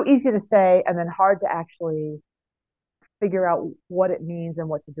 So easy to say, and then hard to actually figure out what it means and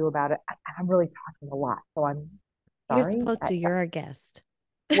what to do about it. I'm really talking a lot, so I'm You're sorry. supposed to. You're our guest.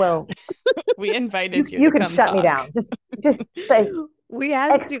 Well, We you invited you you to can come shut me talk. down. Just say, We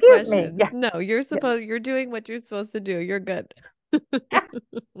asked you excuse me. questions. Yeah, No, you're yeah. supposed, you're doing what you're supposed to do. You're good.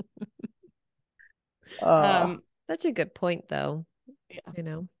 Uh, Um, Such a good point, though. yeah. You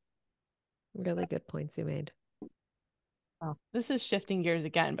know, really good points you made. oh. This is shifting gears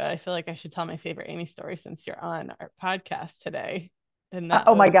again, but I feel like I should tell my favorite Amy story since you're on our podcast today. And that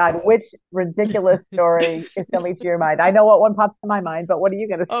Oh my was, God, which ridiculous story is coming to your mind? I know what one pops to my mind, but what are you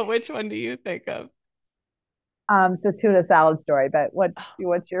going to oh, say? which one do you think of? The tuna salad story, but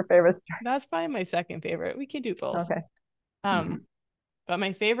what's your favorite That's probably my second favorite. We could do both. story? Okay. Um, but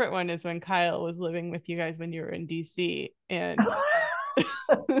my favorite one is when Kyle was living with you guys when you were in DC, and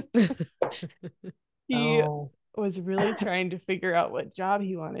he Oh, was really trying to figure out what job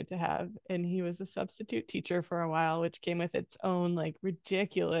he wanted to have. And he was a substitute teacher for a while, which came with its own like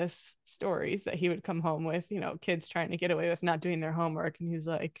ridiculous stories that he would come home with, kids trying to get away with not doing their homework. And he's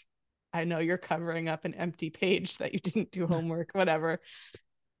like, I know you're covering up an empty page that you didn't do homework, whatever.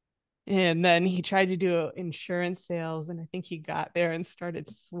 And then he tried to do insurance sales, and I think he got there and started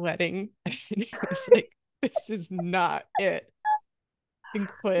sweating. And he was like, this is not it, and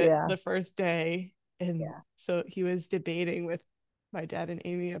quit yeah, the first day. And yeah. so he was debating with my dad and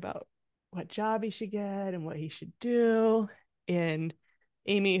Amy about what job he should get and what he should do. And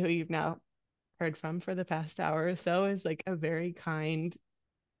Amy, who you've now heard from for the past hour or so, is like a very kind,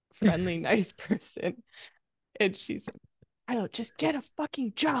 friendly, nice person. And she said, I don't just get a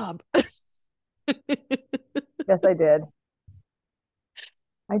fucking job. Yes, I did.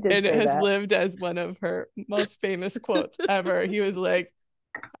 I did And it say has that. lived as one of her most famous quotes ever. He was like,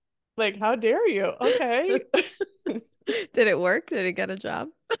 how dare you? Okay. Did it work? Did he get a job?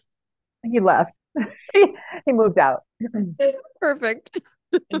 He left. he, he moved out. Perfect.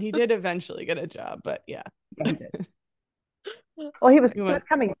 And he did eventually get a job, but yeah. Yeah, he did. Well, he was You he was went,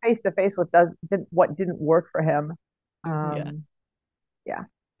 coming face to face with what didn't work for him. yeah. Um, yeah,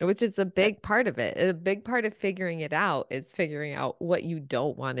 Which is a big part of it. A big part of figuring it out is figuring out what you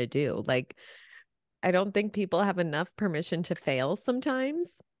don't want to do. Like, I don't think people have enough permission to fail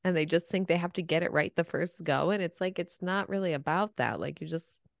sometimes, and they just think they have to get it right the first go. And it's like, it's not really about that. Like,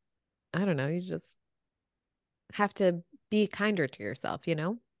 I don't know, you just have to be kinder to yourself, you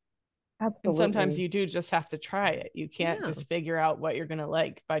know? And sometimes absolutely. you do just have to try it. You can't Yeah. just figure out what you're going to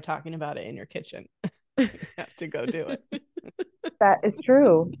like by talking about it in your kitchen. You have to go do it. That is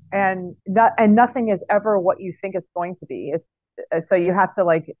true, and nothing is ever what you think it's going to be. It's so you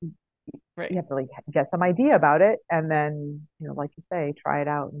Right. have to like get some idea about it, and then like you say, try it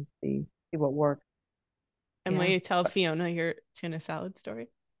out and see what works. And will Yeah. you tell Fiona your tuna salad story?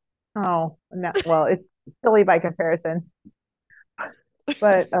 Oh, no, well, it's silly by comparison,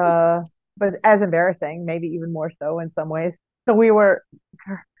 but as embarrassing, maybe even more so in some ways. So your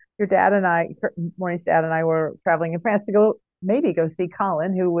dad and I, Maureen's dad and I were traveling in France to go see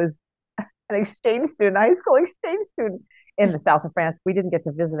Colin, who was an exchange student, high school exchange student in the south of France. We didn't get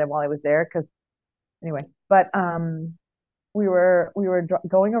to visit him while he was there because anyway, but we were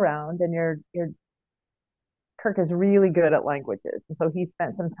going around, and your Kirk is really good at languages, and so he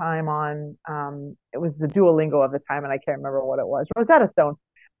spent some time on it was the Duolingo of the time, and I can't remember what it was. Rosetta Stone,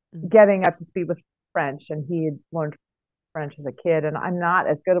 getting up to speed with French, and he had learned French as a kid, and I'm not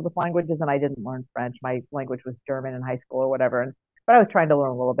as good with languages, and I didn't learn French. My language was German in high school or whatever, but I was trying to learn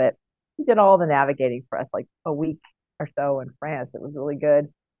a little bit. He did all the navigating for us, like a week or so in France. It was really good.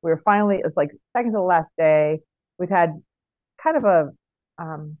 We were finally, it was like second to the last day. We'd had kind of a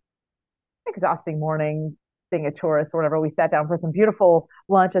um, exhausting morning being a tourist or whatever. We sat down for some beautiful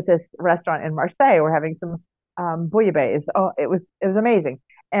lunch at this restaurant in Marseille. We're having some bouillabaisse. Oh, it was amazing.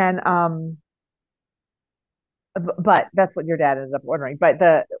 And but that's what your dad ended up ordering. But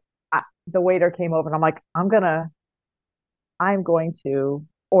the waiter came over, and I'm like, I'm going to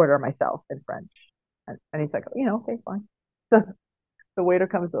order myself in French. And he's like, okay, fine. So the waiter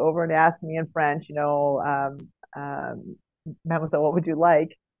comes over and asks me in French, Mademoiselle, what would you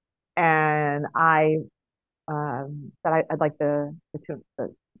like? And I said I'd like the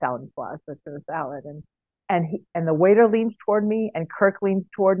salad and sauce, the tuna salad, and the waiter leans toward me, and Kirk leans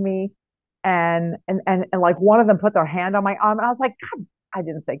toward me, and like one of them put their hand on my arm, and I was like, God, I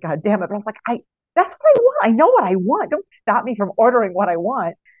didn't say God damn it, but I was like, that's what I want. I know what I want. Don't stop me from ordering what I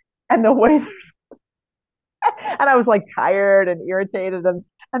want. And the waiter, and I was like tired and irritated, and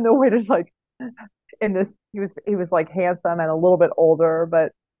the waiter's like, in this, he was like handsome and a little bit older,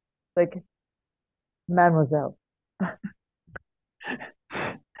 but like, Mademoiselle,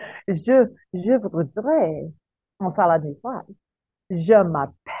 je voudrais en salade niçoise. Je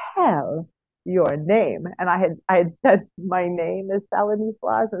m'appelle your name. And I had said my name is salad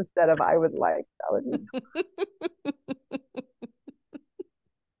niçoise instead of I would like salad niçoise.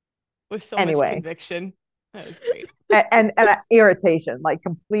 With so much conviction. That was great. And irritation, like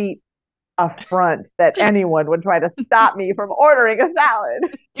complete affront that anyone would try to stop me from ordering a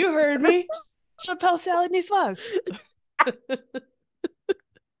salad. You heard me. Chappelle salad niçoise.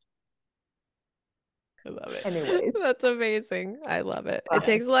 I love it. Anyways. That's amazing. I love it. It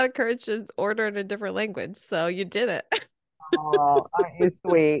takes a lot of courage to order in a different language. So you did it. Oh, aren't you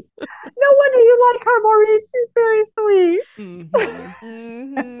sweet? No wonder you like her, Maureen. She's very sweet.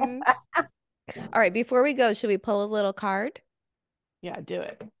 Mm-hmm. Mm-hmm. All right. Before we go, should we pull a little card? Yeah, do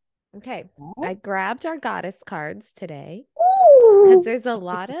it. Okay. I grabbed our goddess cards today because there's a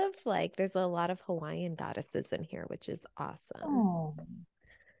lot of Hawaiian goddesses in here, which is awesome. Oh.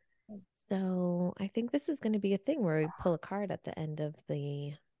 So I think this is going to be a thing where we pull a card at the end of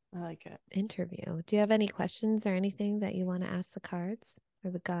the I like it. interview. Do you have any questions or anything that you want to ask the cards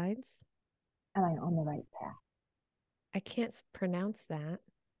or the guides? Am I on the right path? I can't pronounce that.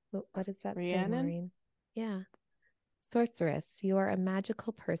 What does that say, Rhiannon? Maureen? Yeah. Sorceress, you are a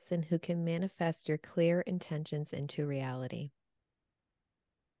magical person who can manifest your clear intentions into reality.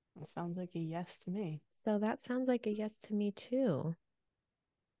 That sounds like a yes to me. So that sounds like a yes to me too.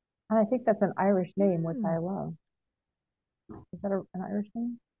 And I think that's an Irish name, which I love. Is that an Irish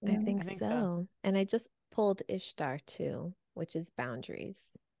name? I think so. And I just pulled Ishtar too, which is boundaries.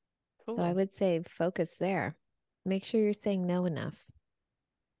 Cool. So I would say focus there. Make sure you're saying no enough.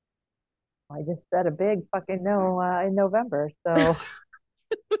 I just said a big fucking no in November. So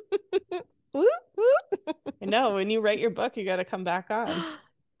whoop, whoop. I know, when you write your book, you got to come back on.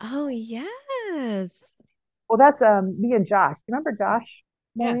 Oh, yes. Well, that's me and Josh. You remember Josh,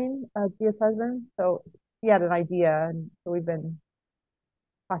 Maureen, Gia's husband? So he had an idea, and so we've been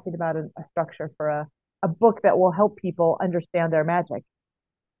talking about a structure for a book that will help people understand their magic.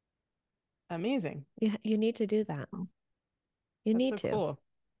 Amazing. You need to do that. You need to. Cool.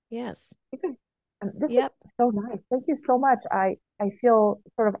 Yes. This is so nice. Thank you so much. I feel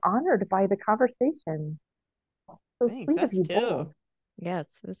sort of honored by the conversation. So Thanks, sweet of you both. Yes,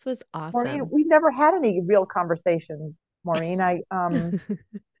 this was awesome. Maureen, we've never had any real conversations, Maureen.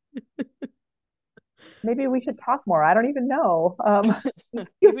 Maybe we should talk more. I don't even know.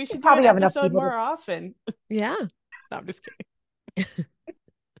 We should probably have an episode more often. Yeah. No, I'm just kidding.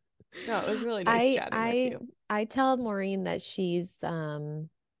 No, it was really nice chatting with you. I tell Maureen that she's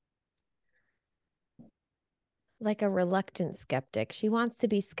like a reluctant skeptic. She wants to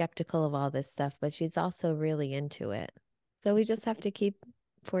be skeptical of all this stuff, but she's also really into it. So we just have to keep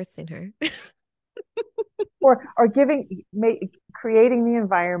forcing her. or creating the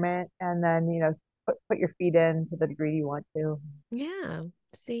environment, and then put your feet in to the degree you want to. Yeah.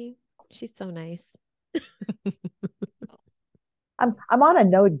 See, she's so nice. I'm on a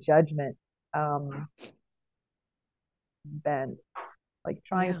no judgment bent, like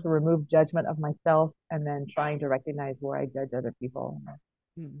trying to remove judgment of myself, and then trying to recognize where I judge other people.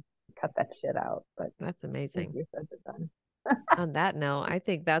 Cut that shit out. But that's amazing. Easier said than done. On that note, I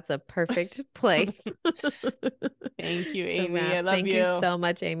think that's a perfect place Thank you, to Amy. I wrap. love Thank you you. so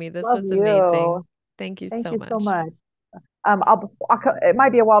much, Amy. This Love was you. amazing. Thank you Thank so you so much. much. It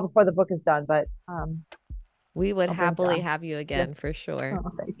might be a while before the book is done, but We would I'll bring happily John. have you Yeah. again for sure.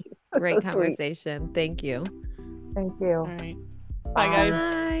 Oh, thank you. That's Great so sweet. conversation. Thank you. Thank All you. right. Bye, Bye. guys.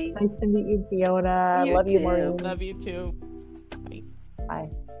 Bye. Nice to meet you, Fiona. You Love you, too. Maureen. Love you too. Bye. Bye.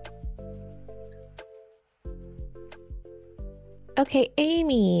 Okay,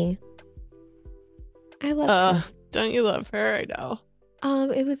 Amy. I loved her. Don't you love her? I know.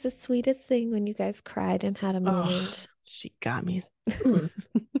 It was the sweetest thing when you guys cried and had a Oh, moment. she got me.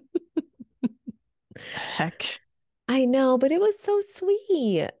 Heck. I know, but it was so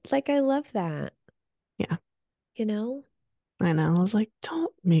sweet. Like, I love that. Yeah. You know? I know. I was like,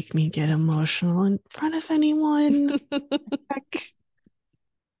 don't make me get emotional in front of anyone. Heck.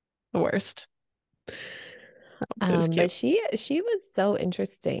 The worst. No, it was But cute. she was so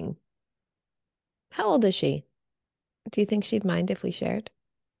interesting. How old is she? Do you think she'd mind if we shared?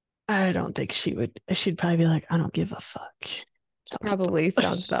 I don't think she would. She'd probably be like, I don't give a fuck. Tell people. Probably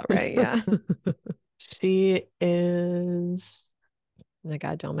sounds about right, yeah. She is, My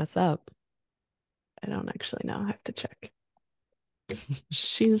God, don't mess up. I don't actually know. I have to check.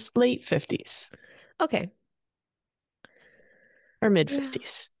 She's late 50s Okay. or mid Yeah.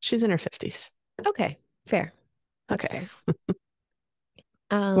 50s. She's in her 50s. Okay. Fair. That's Okay. fair.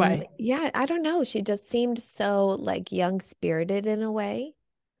 Why? Yeah, I don't know. She just seemed so like young spirited in a way,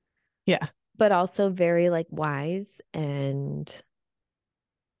 Yeah. but also very like wise and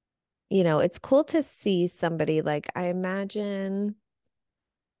it's cool to see somebody like I imagine.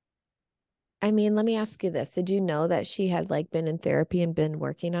 I mean, let me ask you this. Did you know that she had like been in therapy and been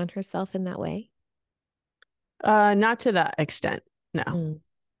working on herself in that way? Not to that extent. No. Mm,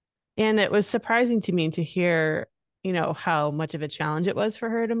 And it was surprising to me to hear, how much of a challenge it was for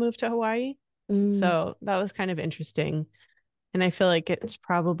her to move to Hawaii. mm, So that was kind of interesting. And I feel like it's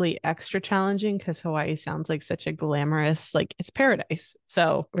probably extra challenging because Hawaii sounds like such a glamorous, like it's paradise.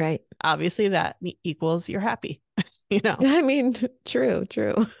 So right. obviously that equals you're happy, you know. I mean, true,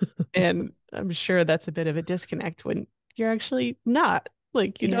 true. And I'm sure that's a bit of a disconnect when you're actually not.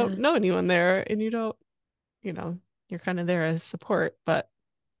 Like you don't Yeah. know anyone there and you don't, you know, you're kind of there as support, but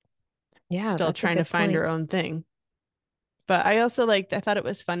Yeah, still that's a trying to good find point. her own thing. But I also I thought it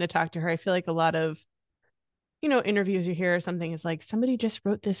was fun to talk to her. I feel like a lot of, interviews you hear or something is like somebody just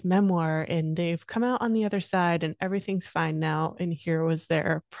wrote this memoir and they've come out on the other side and everything's fine now. And here was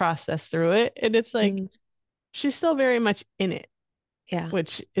their process through it. And it's like Mm, she's still very much in it, yeah.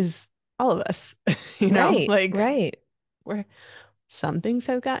 which is all of us, Right, like right. where some things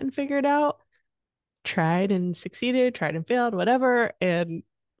have gotten figured out, tried and succeeded, tried and failed, whatever.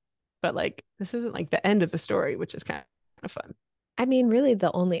 But like this isn't like the end of the story, which is kind of fun. I mean, really,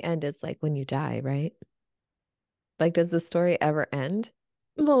 the only end is like when you die, right? Like, does the story ever end?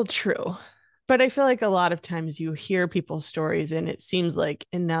 Well, true. But I feel like a lot of times you hear people's stories and it seems like,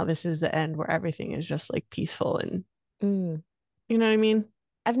 and now this is the end where everything is just like peaceful and Mm. you know what I mean?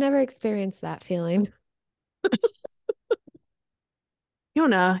 I've never experienced that feeling.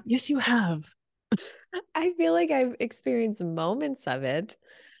 Yona, yes, you have. I feel like I've experienced moments of it.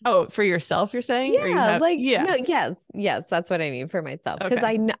 Oh, for yourself, you're saying? Or you Yeah, have, like no, yeah. yes, that's what I mean for myself. Because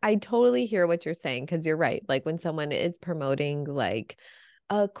Okay. I totally hear what you're saying. Because you're right. Like when someone is promoting like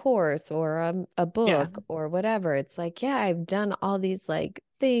a course or a Yeah. book or whatever, it's like, yeah, I've done all these like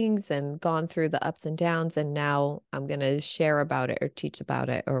things and gone through the ups and downs, and now I'm gonna share about it or teach about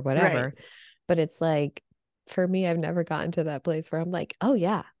it or Right. whatever. But it's like for me, I've never gotten to that place where I'm like, oh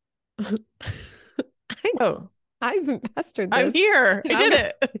yeah, I Oh, I've mastered I'm this here. and I I'm did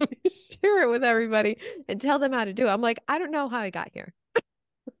gonna it. share it with everybody and tell them how to do it. I'm like, I don't know how I got here.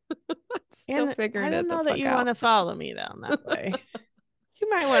 I'm still And I figuring don't it the know that fuck you want out. to follow me down that way. You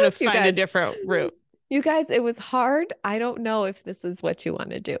might want to You find a guys, different route. you guys, it was hard. I don't know if this is what you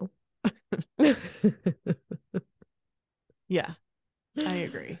want to do. Yeah, I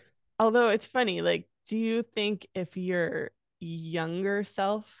agree. Although it's funny, like, do you think if your younger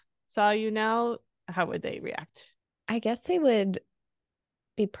self saw you now, how would they react? I guess they would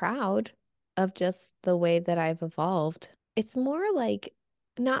be proud of just the way that I've evolved. It's more like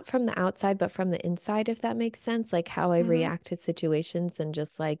not from the outside, but from the inside, if that makes sense. Like how I Mm-hmm. react to situations and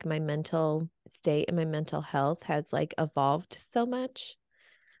just like my mental state and my mental health has like evolved so much.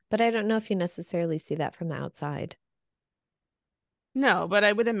 But I don't know if you necessarily see that from the outside. No, but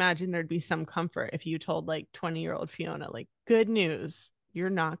I would imagine there'd be some comfort if you told like 20-year-old Fiona, like, good news, you're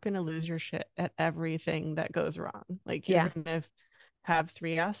not going to lose your shit at everything that goes wrong. Like, you're Yeah. going to have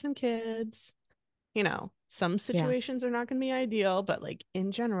three awesome kids. some situations are not going to be ideal, but like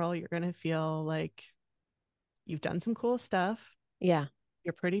in general, you're going to feel like you've done some cool stuff. Yeah.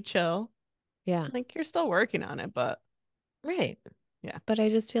 You're pretty chill. Yeah. Like you're still working on it, but Right. yeah. But I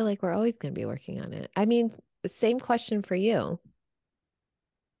just feel like we're always going to be working on it. I mean, the same question for you.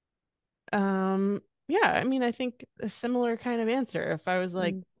 Yeah, I mean, I think a similar kind of answer. If I was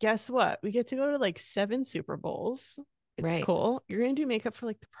like, Mm, guess what? We get to go to like 7 Super Bowls. It's right. cool. You're gonna do makeup for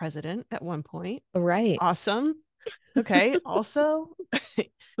like the president at one point. Right. Awesome. Okay. Also,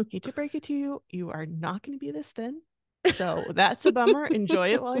 hate to break it to you, you are not gonna be this thin. So that's a bummer.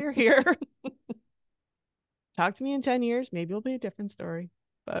 Enjoy it while you're here. Talk to me in 10 years. Maybe it'll be a different story.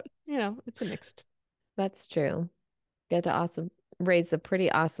 But it's a mixed. That's true. Get to raise a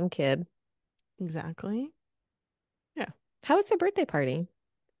pretty awesome kid. Exactly. Yeah. How was her birthday party?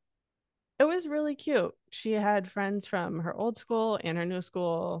 It was really cute. She had friends from her old school and her new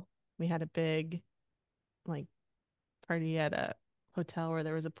school. We had a big like party at a hotel where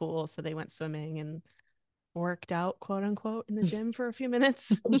there was a pool, so they went swimming and worked out, quote unquote, in the gym for a few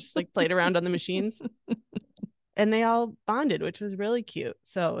minutes. Just like played around on the machines. And they all bonded, which was really cute.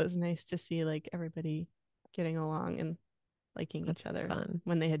 So it was nice to see like everybody getting along and liking That's each other fun.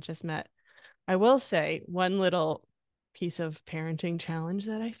 when they had just met. I will say one little piece of parenting challenge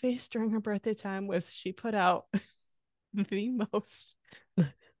that I faced during her birthday time was she put out the most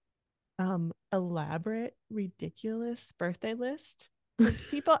elaborate, ridiculous birthday list. Because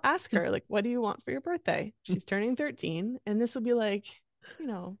people ask her, like, what do you want for your birthday? She's turning 13, and this will be like, you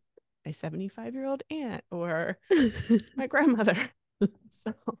know, my 75-year-old aunt or my grandmother.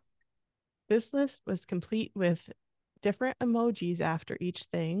 So this list was complete with different emojis after each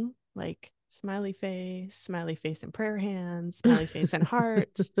thing, like smiley face and prayer hands, smiley face and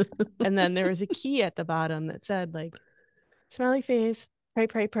hearts. And then there was a key at the bottom that said, like, smiley face, pray,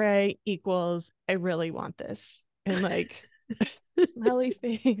 pray, pray equals, I really want this. And like, smiley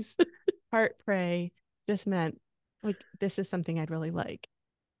face, heart, pray just meant, like, this is something I'd really like.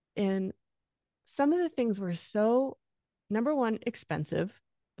 And some of the things were so, number one, expensive.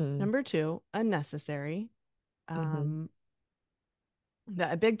 Mm, Number two, unnecessary. mhm. Um,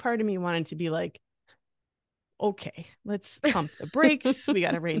 that a big part of me wanted to be like, okay, let's pump the brakes. We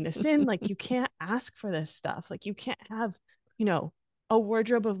got to rein this in. Like, you can't ask for this stuff. Like, you can't have, a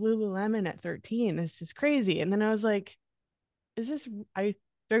wardrobe of Lululemon at 13. This is crazy. And then I was like, is this, do I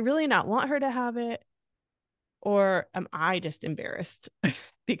really not want her to have it? Or am I just embarrassed? Right.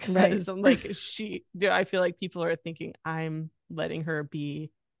 Because I'm like, I feel like people are thinking I'm letting her be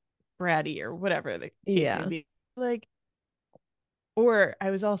bratty or whatever the case may Yeah. be. Like, or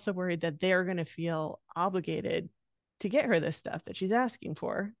I was also worried that they're going to feel obligated to get her this stuff that she's asking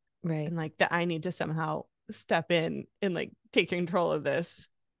for. Right. And like that I need to somehow step in and like take control of this.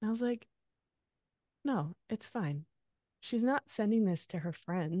 And I was like, no, it's fine. She's not sending this to her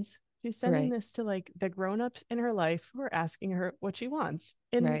friends. She's sending Right. this to like the grown-ups in her life who are asking her what she wants.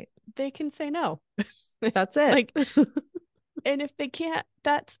 And Right. they can say no. That's it. Like, and if they can't,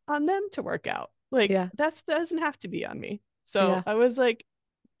 that's on them to work out. Like Yeah. that doesn't have to be on me. So Yeah. I was like,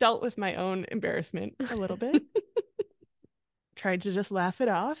 dealt with my own embarrassment a little bit, tried to just laugh it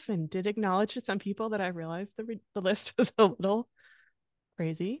off, and did acknowledge to some people that I realized the list was a little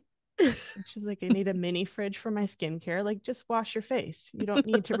crazy. And she's like, I need a mini fridge for my skincare. Like, just wash your face. You don't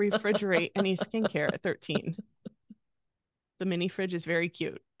need to refrigerate any skincare at 13. The mini fridge is very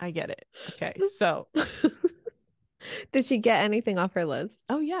cute. I get it. Okay. So, Did she get anything off her list?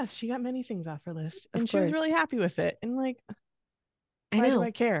 oh, yes, she got many things off her list Of and she was course. really happy with it. And like, I why do know.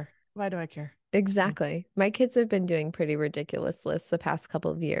 I care? Why do I care? So, Exactly. My kids have been doing pretty ridiculous lists the past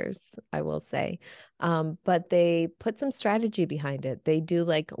couple of years, I will say. But they put some strategy behind it. They do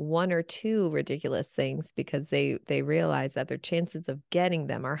like one or two ridiculous things because they realize that their chances of getting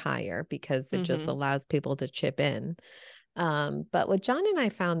them are higher because it just allows people to chip in. But what John and I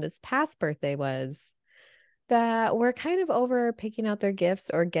found this past birthday was that we're kind of over picking out their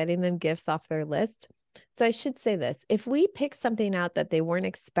gifts or getting them gifts off their list. So I should say this, if we pick something out that they weren't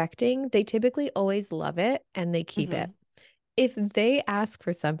expecting, they typically always love it and they keep it. If they ask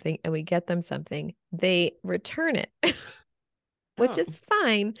for something and we get them something, they return it, which oh, is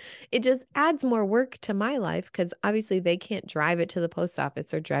fine. It just adds more work to my life because obviously they can't drive it to the post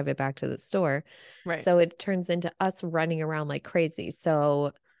office or drive it back to the store. right. So it turns into us running around like crazy.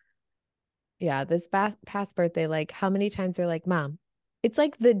 So yeah, this past birthday, like how many times they're like, Mom, it's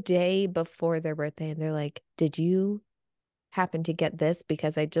like the day before their birthday, and they're like, did you happen to get this?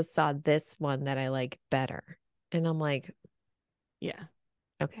 Because I just saw this one that I like better. And I'm like, Yeah.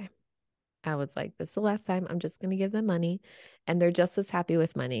 okay. I was like, this is the last time. I'm just going to give them money. And they're just as happy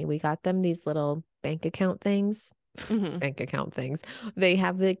with money. We got them these little bank account things. Mm-hmm. Bank account things. They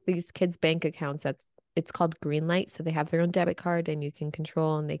have these kids' bank accounts it's called Greenlight. So they have their own debit card and you can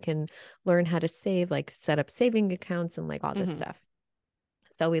control and they can learn how to save, like set up saving accounts and like all this Mm-hmm. stuff.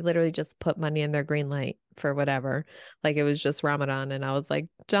 So we literally just put money in their green light for whatever. Like it was just Ramadan. And I was like,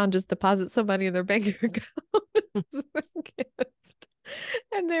 John, just deposit some money in their bank account as a gift.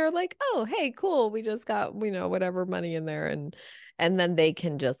 And they were like, oh, hey, cool. We just got, whatever money in there. And then they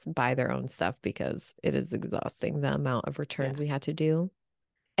can just buy their own stuff because it is exhausting the amount of returns we had to do.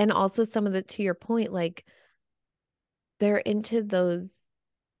 And also some of the, to your point, like they're into those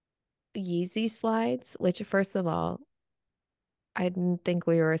Yeezy slides, which first of all, I didn't think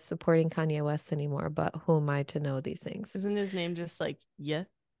we were supporting Kanye West anymore, but who am I to know these things? Isn't his name just like, yeah?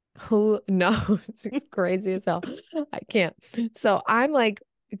 Who? No, it's crazy as hell. I can't. So I'm like,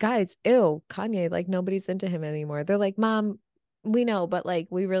 guys, ew, Kanye, like nobody's into him anymore. They're like, Mom, we know, but like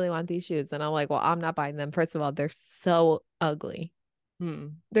we really want these shoes. And I'm like, well, I'm not buying them. First of all, they're so ugly.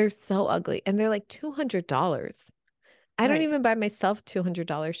 They're so ugly. And they're like $200. I don't Right. even buy myself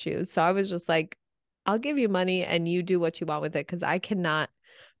 $200 shoes. So I was just like, I'll give you money and you do what you want with it because I cannot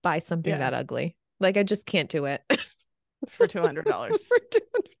buy something Yeah. that ugly. Like I just can't do it. For $200. For $200.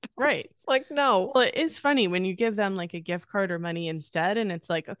 Right. Like, no. Well, it is funny when you give them like a gift card or money instead, and it's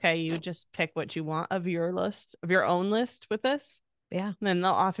like, okay, you just pick what you want of your list, of your own list with this. Yeah. And then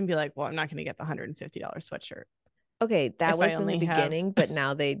they'll often be like, well, I'm not going to get the $150 sweatshirt. Okay, that If I was in the only have, beginning, but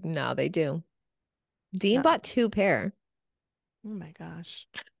now they do. Dean no. bought 2 pair. Oh my gosh.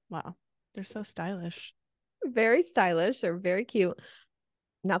 Wow. They're so stylish. Very stylish. They're very cute.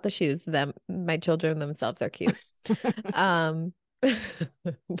 Not the shoes. Them, my children themselves are cute. But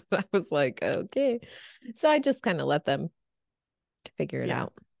I was like, okay. So I just kind of let them figure it Yeah.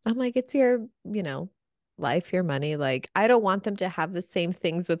 out. I'm like, it's your, life, your money. Like, I don't want them to have the same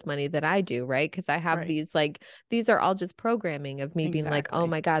things with money that I do, right? Because I have Right. these are all just programming of me being like, oh Exactly.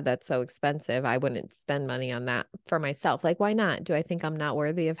 my God, that's so expensive. I wouldn't spend money on that for myself. Like, why not? Do I think I'm not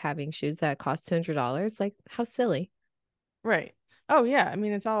worthy of having shoes that cost $200? Like, how silly. Right. Oh yeah. I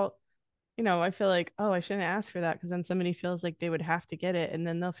mean, it's all, I feel like, oh, I shouldn't ask for that because then somebody feels like they would have to get it and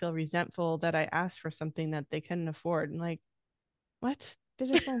then they'll feel resentful that I asked for something that they couldn't afford. And like, what? They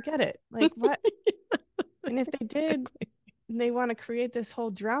just won't get it. Like, what? And if they did, Exactly. and they want to create this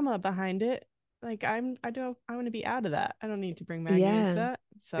whole drama behind it, like I want to be out of that. I don't need to bring Maggie into Yeah. that.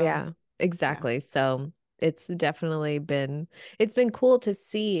 So Yeah, yeah. exactly. So it's been cool to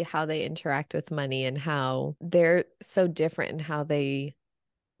see how they interact with money and how they're so different and how they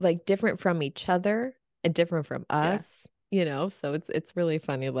like different from each other and different from Yeah. us, So it's really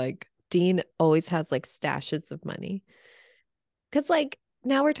funny. Like Dean always has like stashes of money. Cause like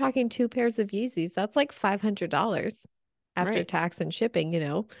now we're talking 2 pairs of Yeezys. That's like $500 after Right. tax and shipping. And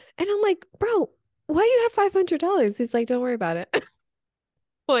I'm like, bro, why do you have $500? He's like, don't worry about it.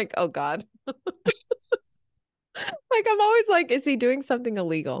 Like, oh God. Like I'm always like, is he doing something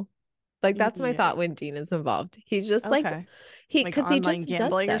illegal? Like that's my Yeah. thought when Dean is involved. He's just like Okay. he Like because he online just does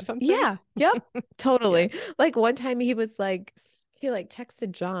gambling or stuff. something. Yeah. Yep. Yeah. Totally. Like one time he was like, he like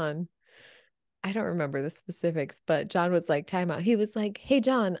texted John. I don't remember the specifics, but John was like, time out. He was like, hey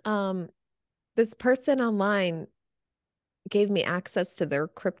John, this person online gave me access to their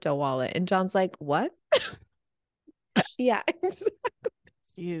crypto wallet. And John's like, what? Yeah.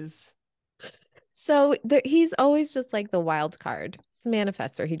 Jeez. So he's always just like the wild card. He's a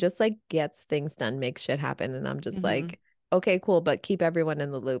manifester. He just like gets things done, makes shit happen. And I'm just Mm-hmm. like, okay, cool, but keep everyone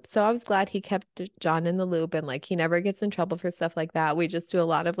in the loop. So I was glad he kept John in the loop and like he never gets in trouble for stuff like that. We just do a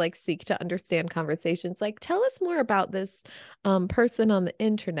lot of like seek to understand conversations. Like, tell us more about this person on the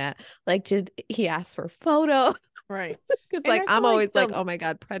internet. Like, did he ask for photo? Right. Because And like I I'm feel always like like, the oh my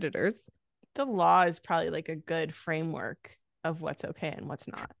God, predators. the law is probably like a good framework of what's okay and what's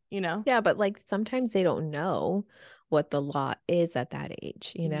not, you know? Yeah, but like sometimes they don't know what the law is at that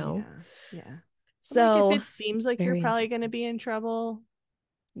age. Yeah. Yeah. But like if So it seems it's like you're very probably interesting. going to be in trouble,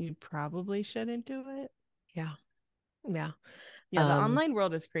 you probably shouldn't do it. Yeah. Yeah. Yeah, the Um, online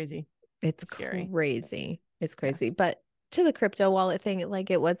world is crazy it's and scary. crazy. It's Yeah. crazy. But to the crypto wallet thing,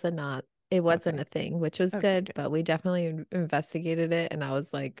 like it wasn't Okay. a thing, which was Okay, good, good. but we definitely investigated it and I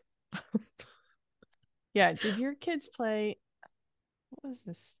was like, Yeah, did your kids play what was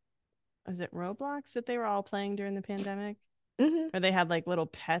this? Was it Roblox that they were all playing during the pandemic? mhm. Or they had like little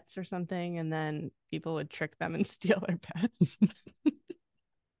pets or something and then people would trick them and steal their pets.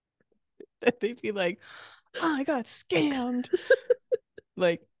 They'd be like, "Oh, I got scammed."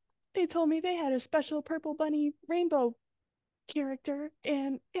 Like they told me they had a special purple bunny rainbow character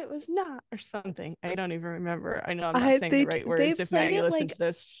and it was not, or something. I don't even remember. I know I'm not I saying the think right they words. If played Maggie it listened like to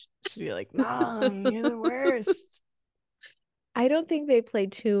this, she'd be like, Mom, you're the worst. I don't think they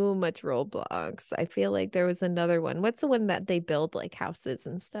played too much Roblox. I feel like there was another one. What's the one that they build like houses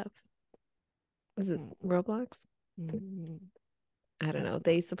and stuff? Was it Roblox? Mm, I don't know.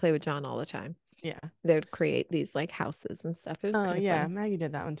 They used to play with John all the time. yeah. They would create these like houses and stuff. It was Oh kind of yeah, fun. Maggie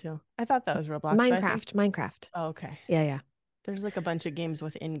did that one too. I thought that was Roblox, but I think Minecraft. oh, okay. Yeah. There's like a bunch of games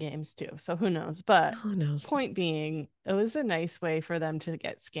within games too, so who knows? But Who knows? point being, it was a nice way for them to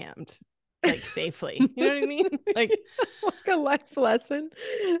get scammed, like safely. You know what I mean? Like a life lesson.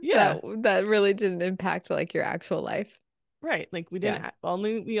 Yeah. That really didn't impact like your actual life. Right. Like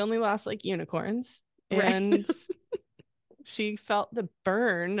we only lost like unicorns, Right. and she felt the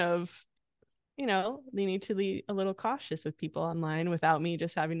burn of, they need to be a little cautious with people online without me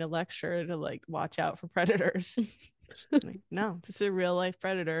just having to lecture to like watch out for predators. Like, no, this is a real life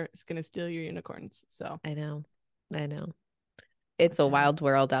predator. It's gonna steal your unicorns. So I know. It's a wild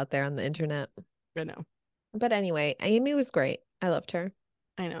world out there on the internet. I know. But anyway, Amy was great. I loved her.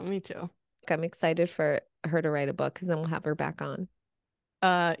 I know, me too. I'm excited for her to write a book because then we'll have her back on.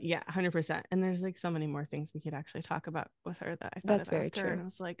 Yeah, 100%. And there's like so many more things we could actually talk about with her that I thought That's of very after, true. and I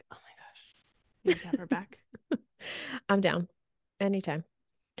was like, oh my gosh, you have to have her back. I'm down. Anytime.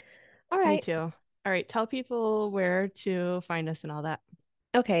 All right. Me too. All right, tell people where to find us and all that.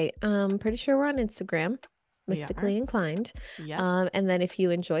 Okay, pretty sure we're on Instagram, Mystically Inclined. Yeah. And then if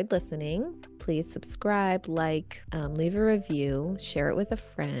you enjoyed listening, please subscribe, leave a review, share it with a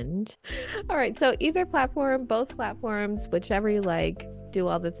friend. All right, so either platform, both platforms, whichever you like, do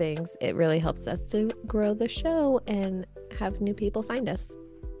all the things. It really helps us to grow the show and have new people find us.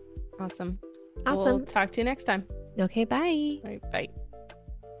 Awesome. Awesome. We'll talk to you next time. Okay, bye. All right, bye.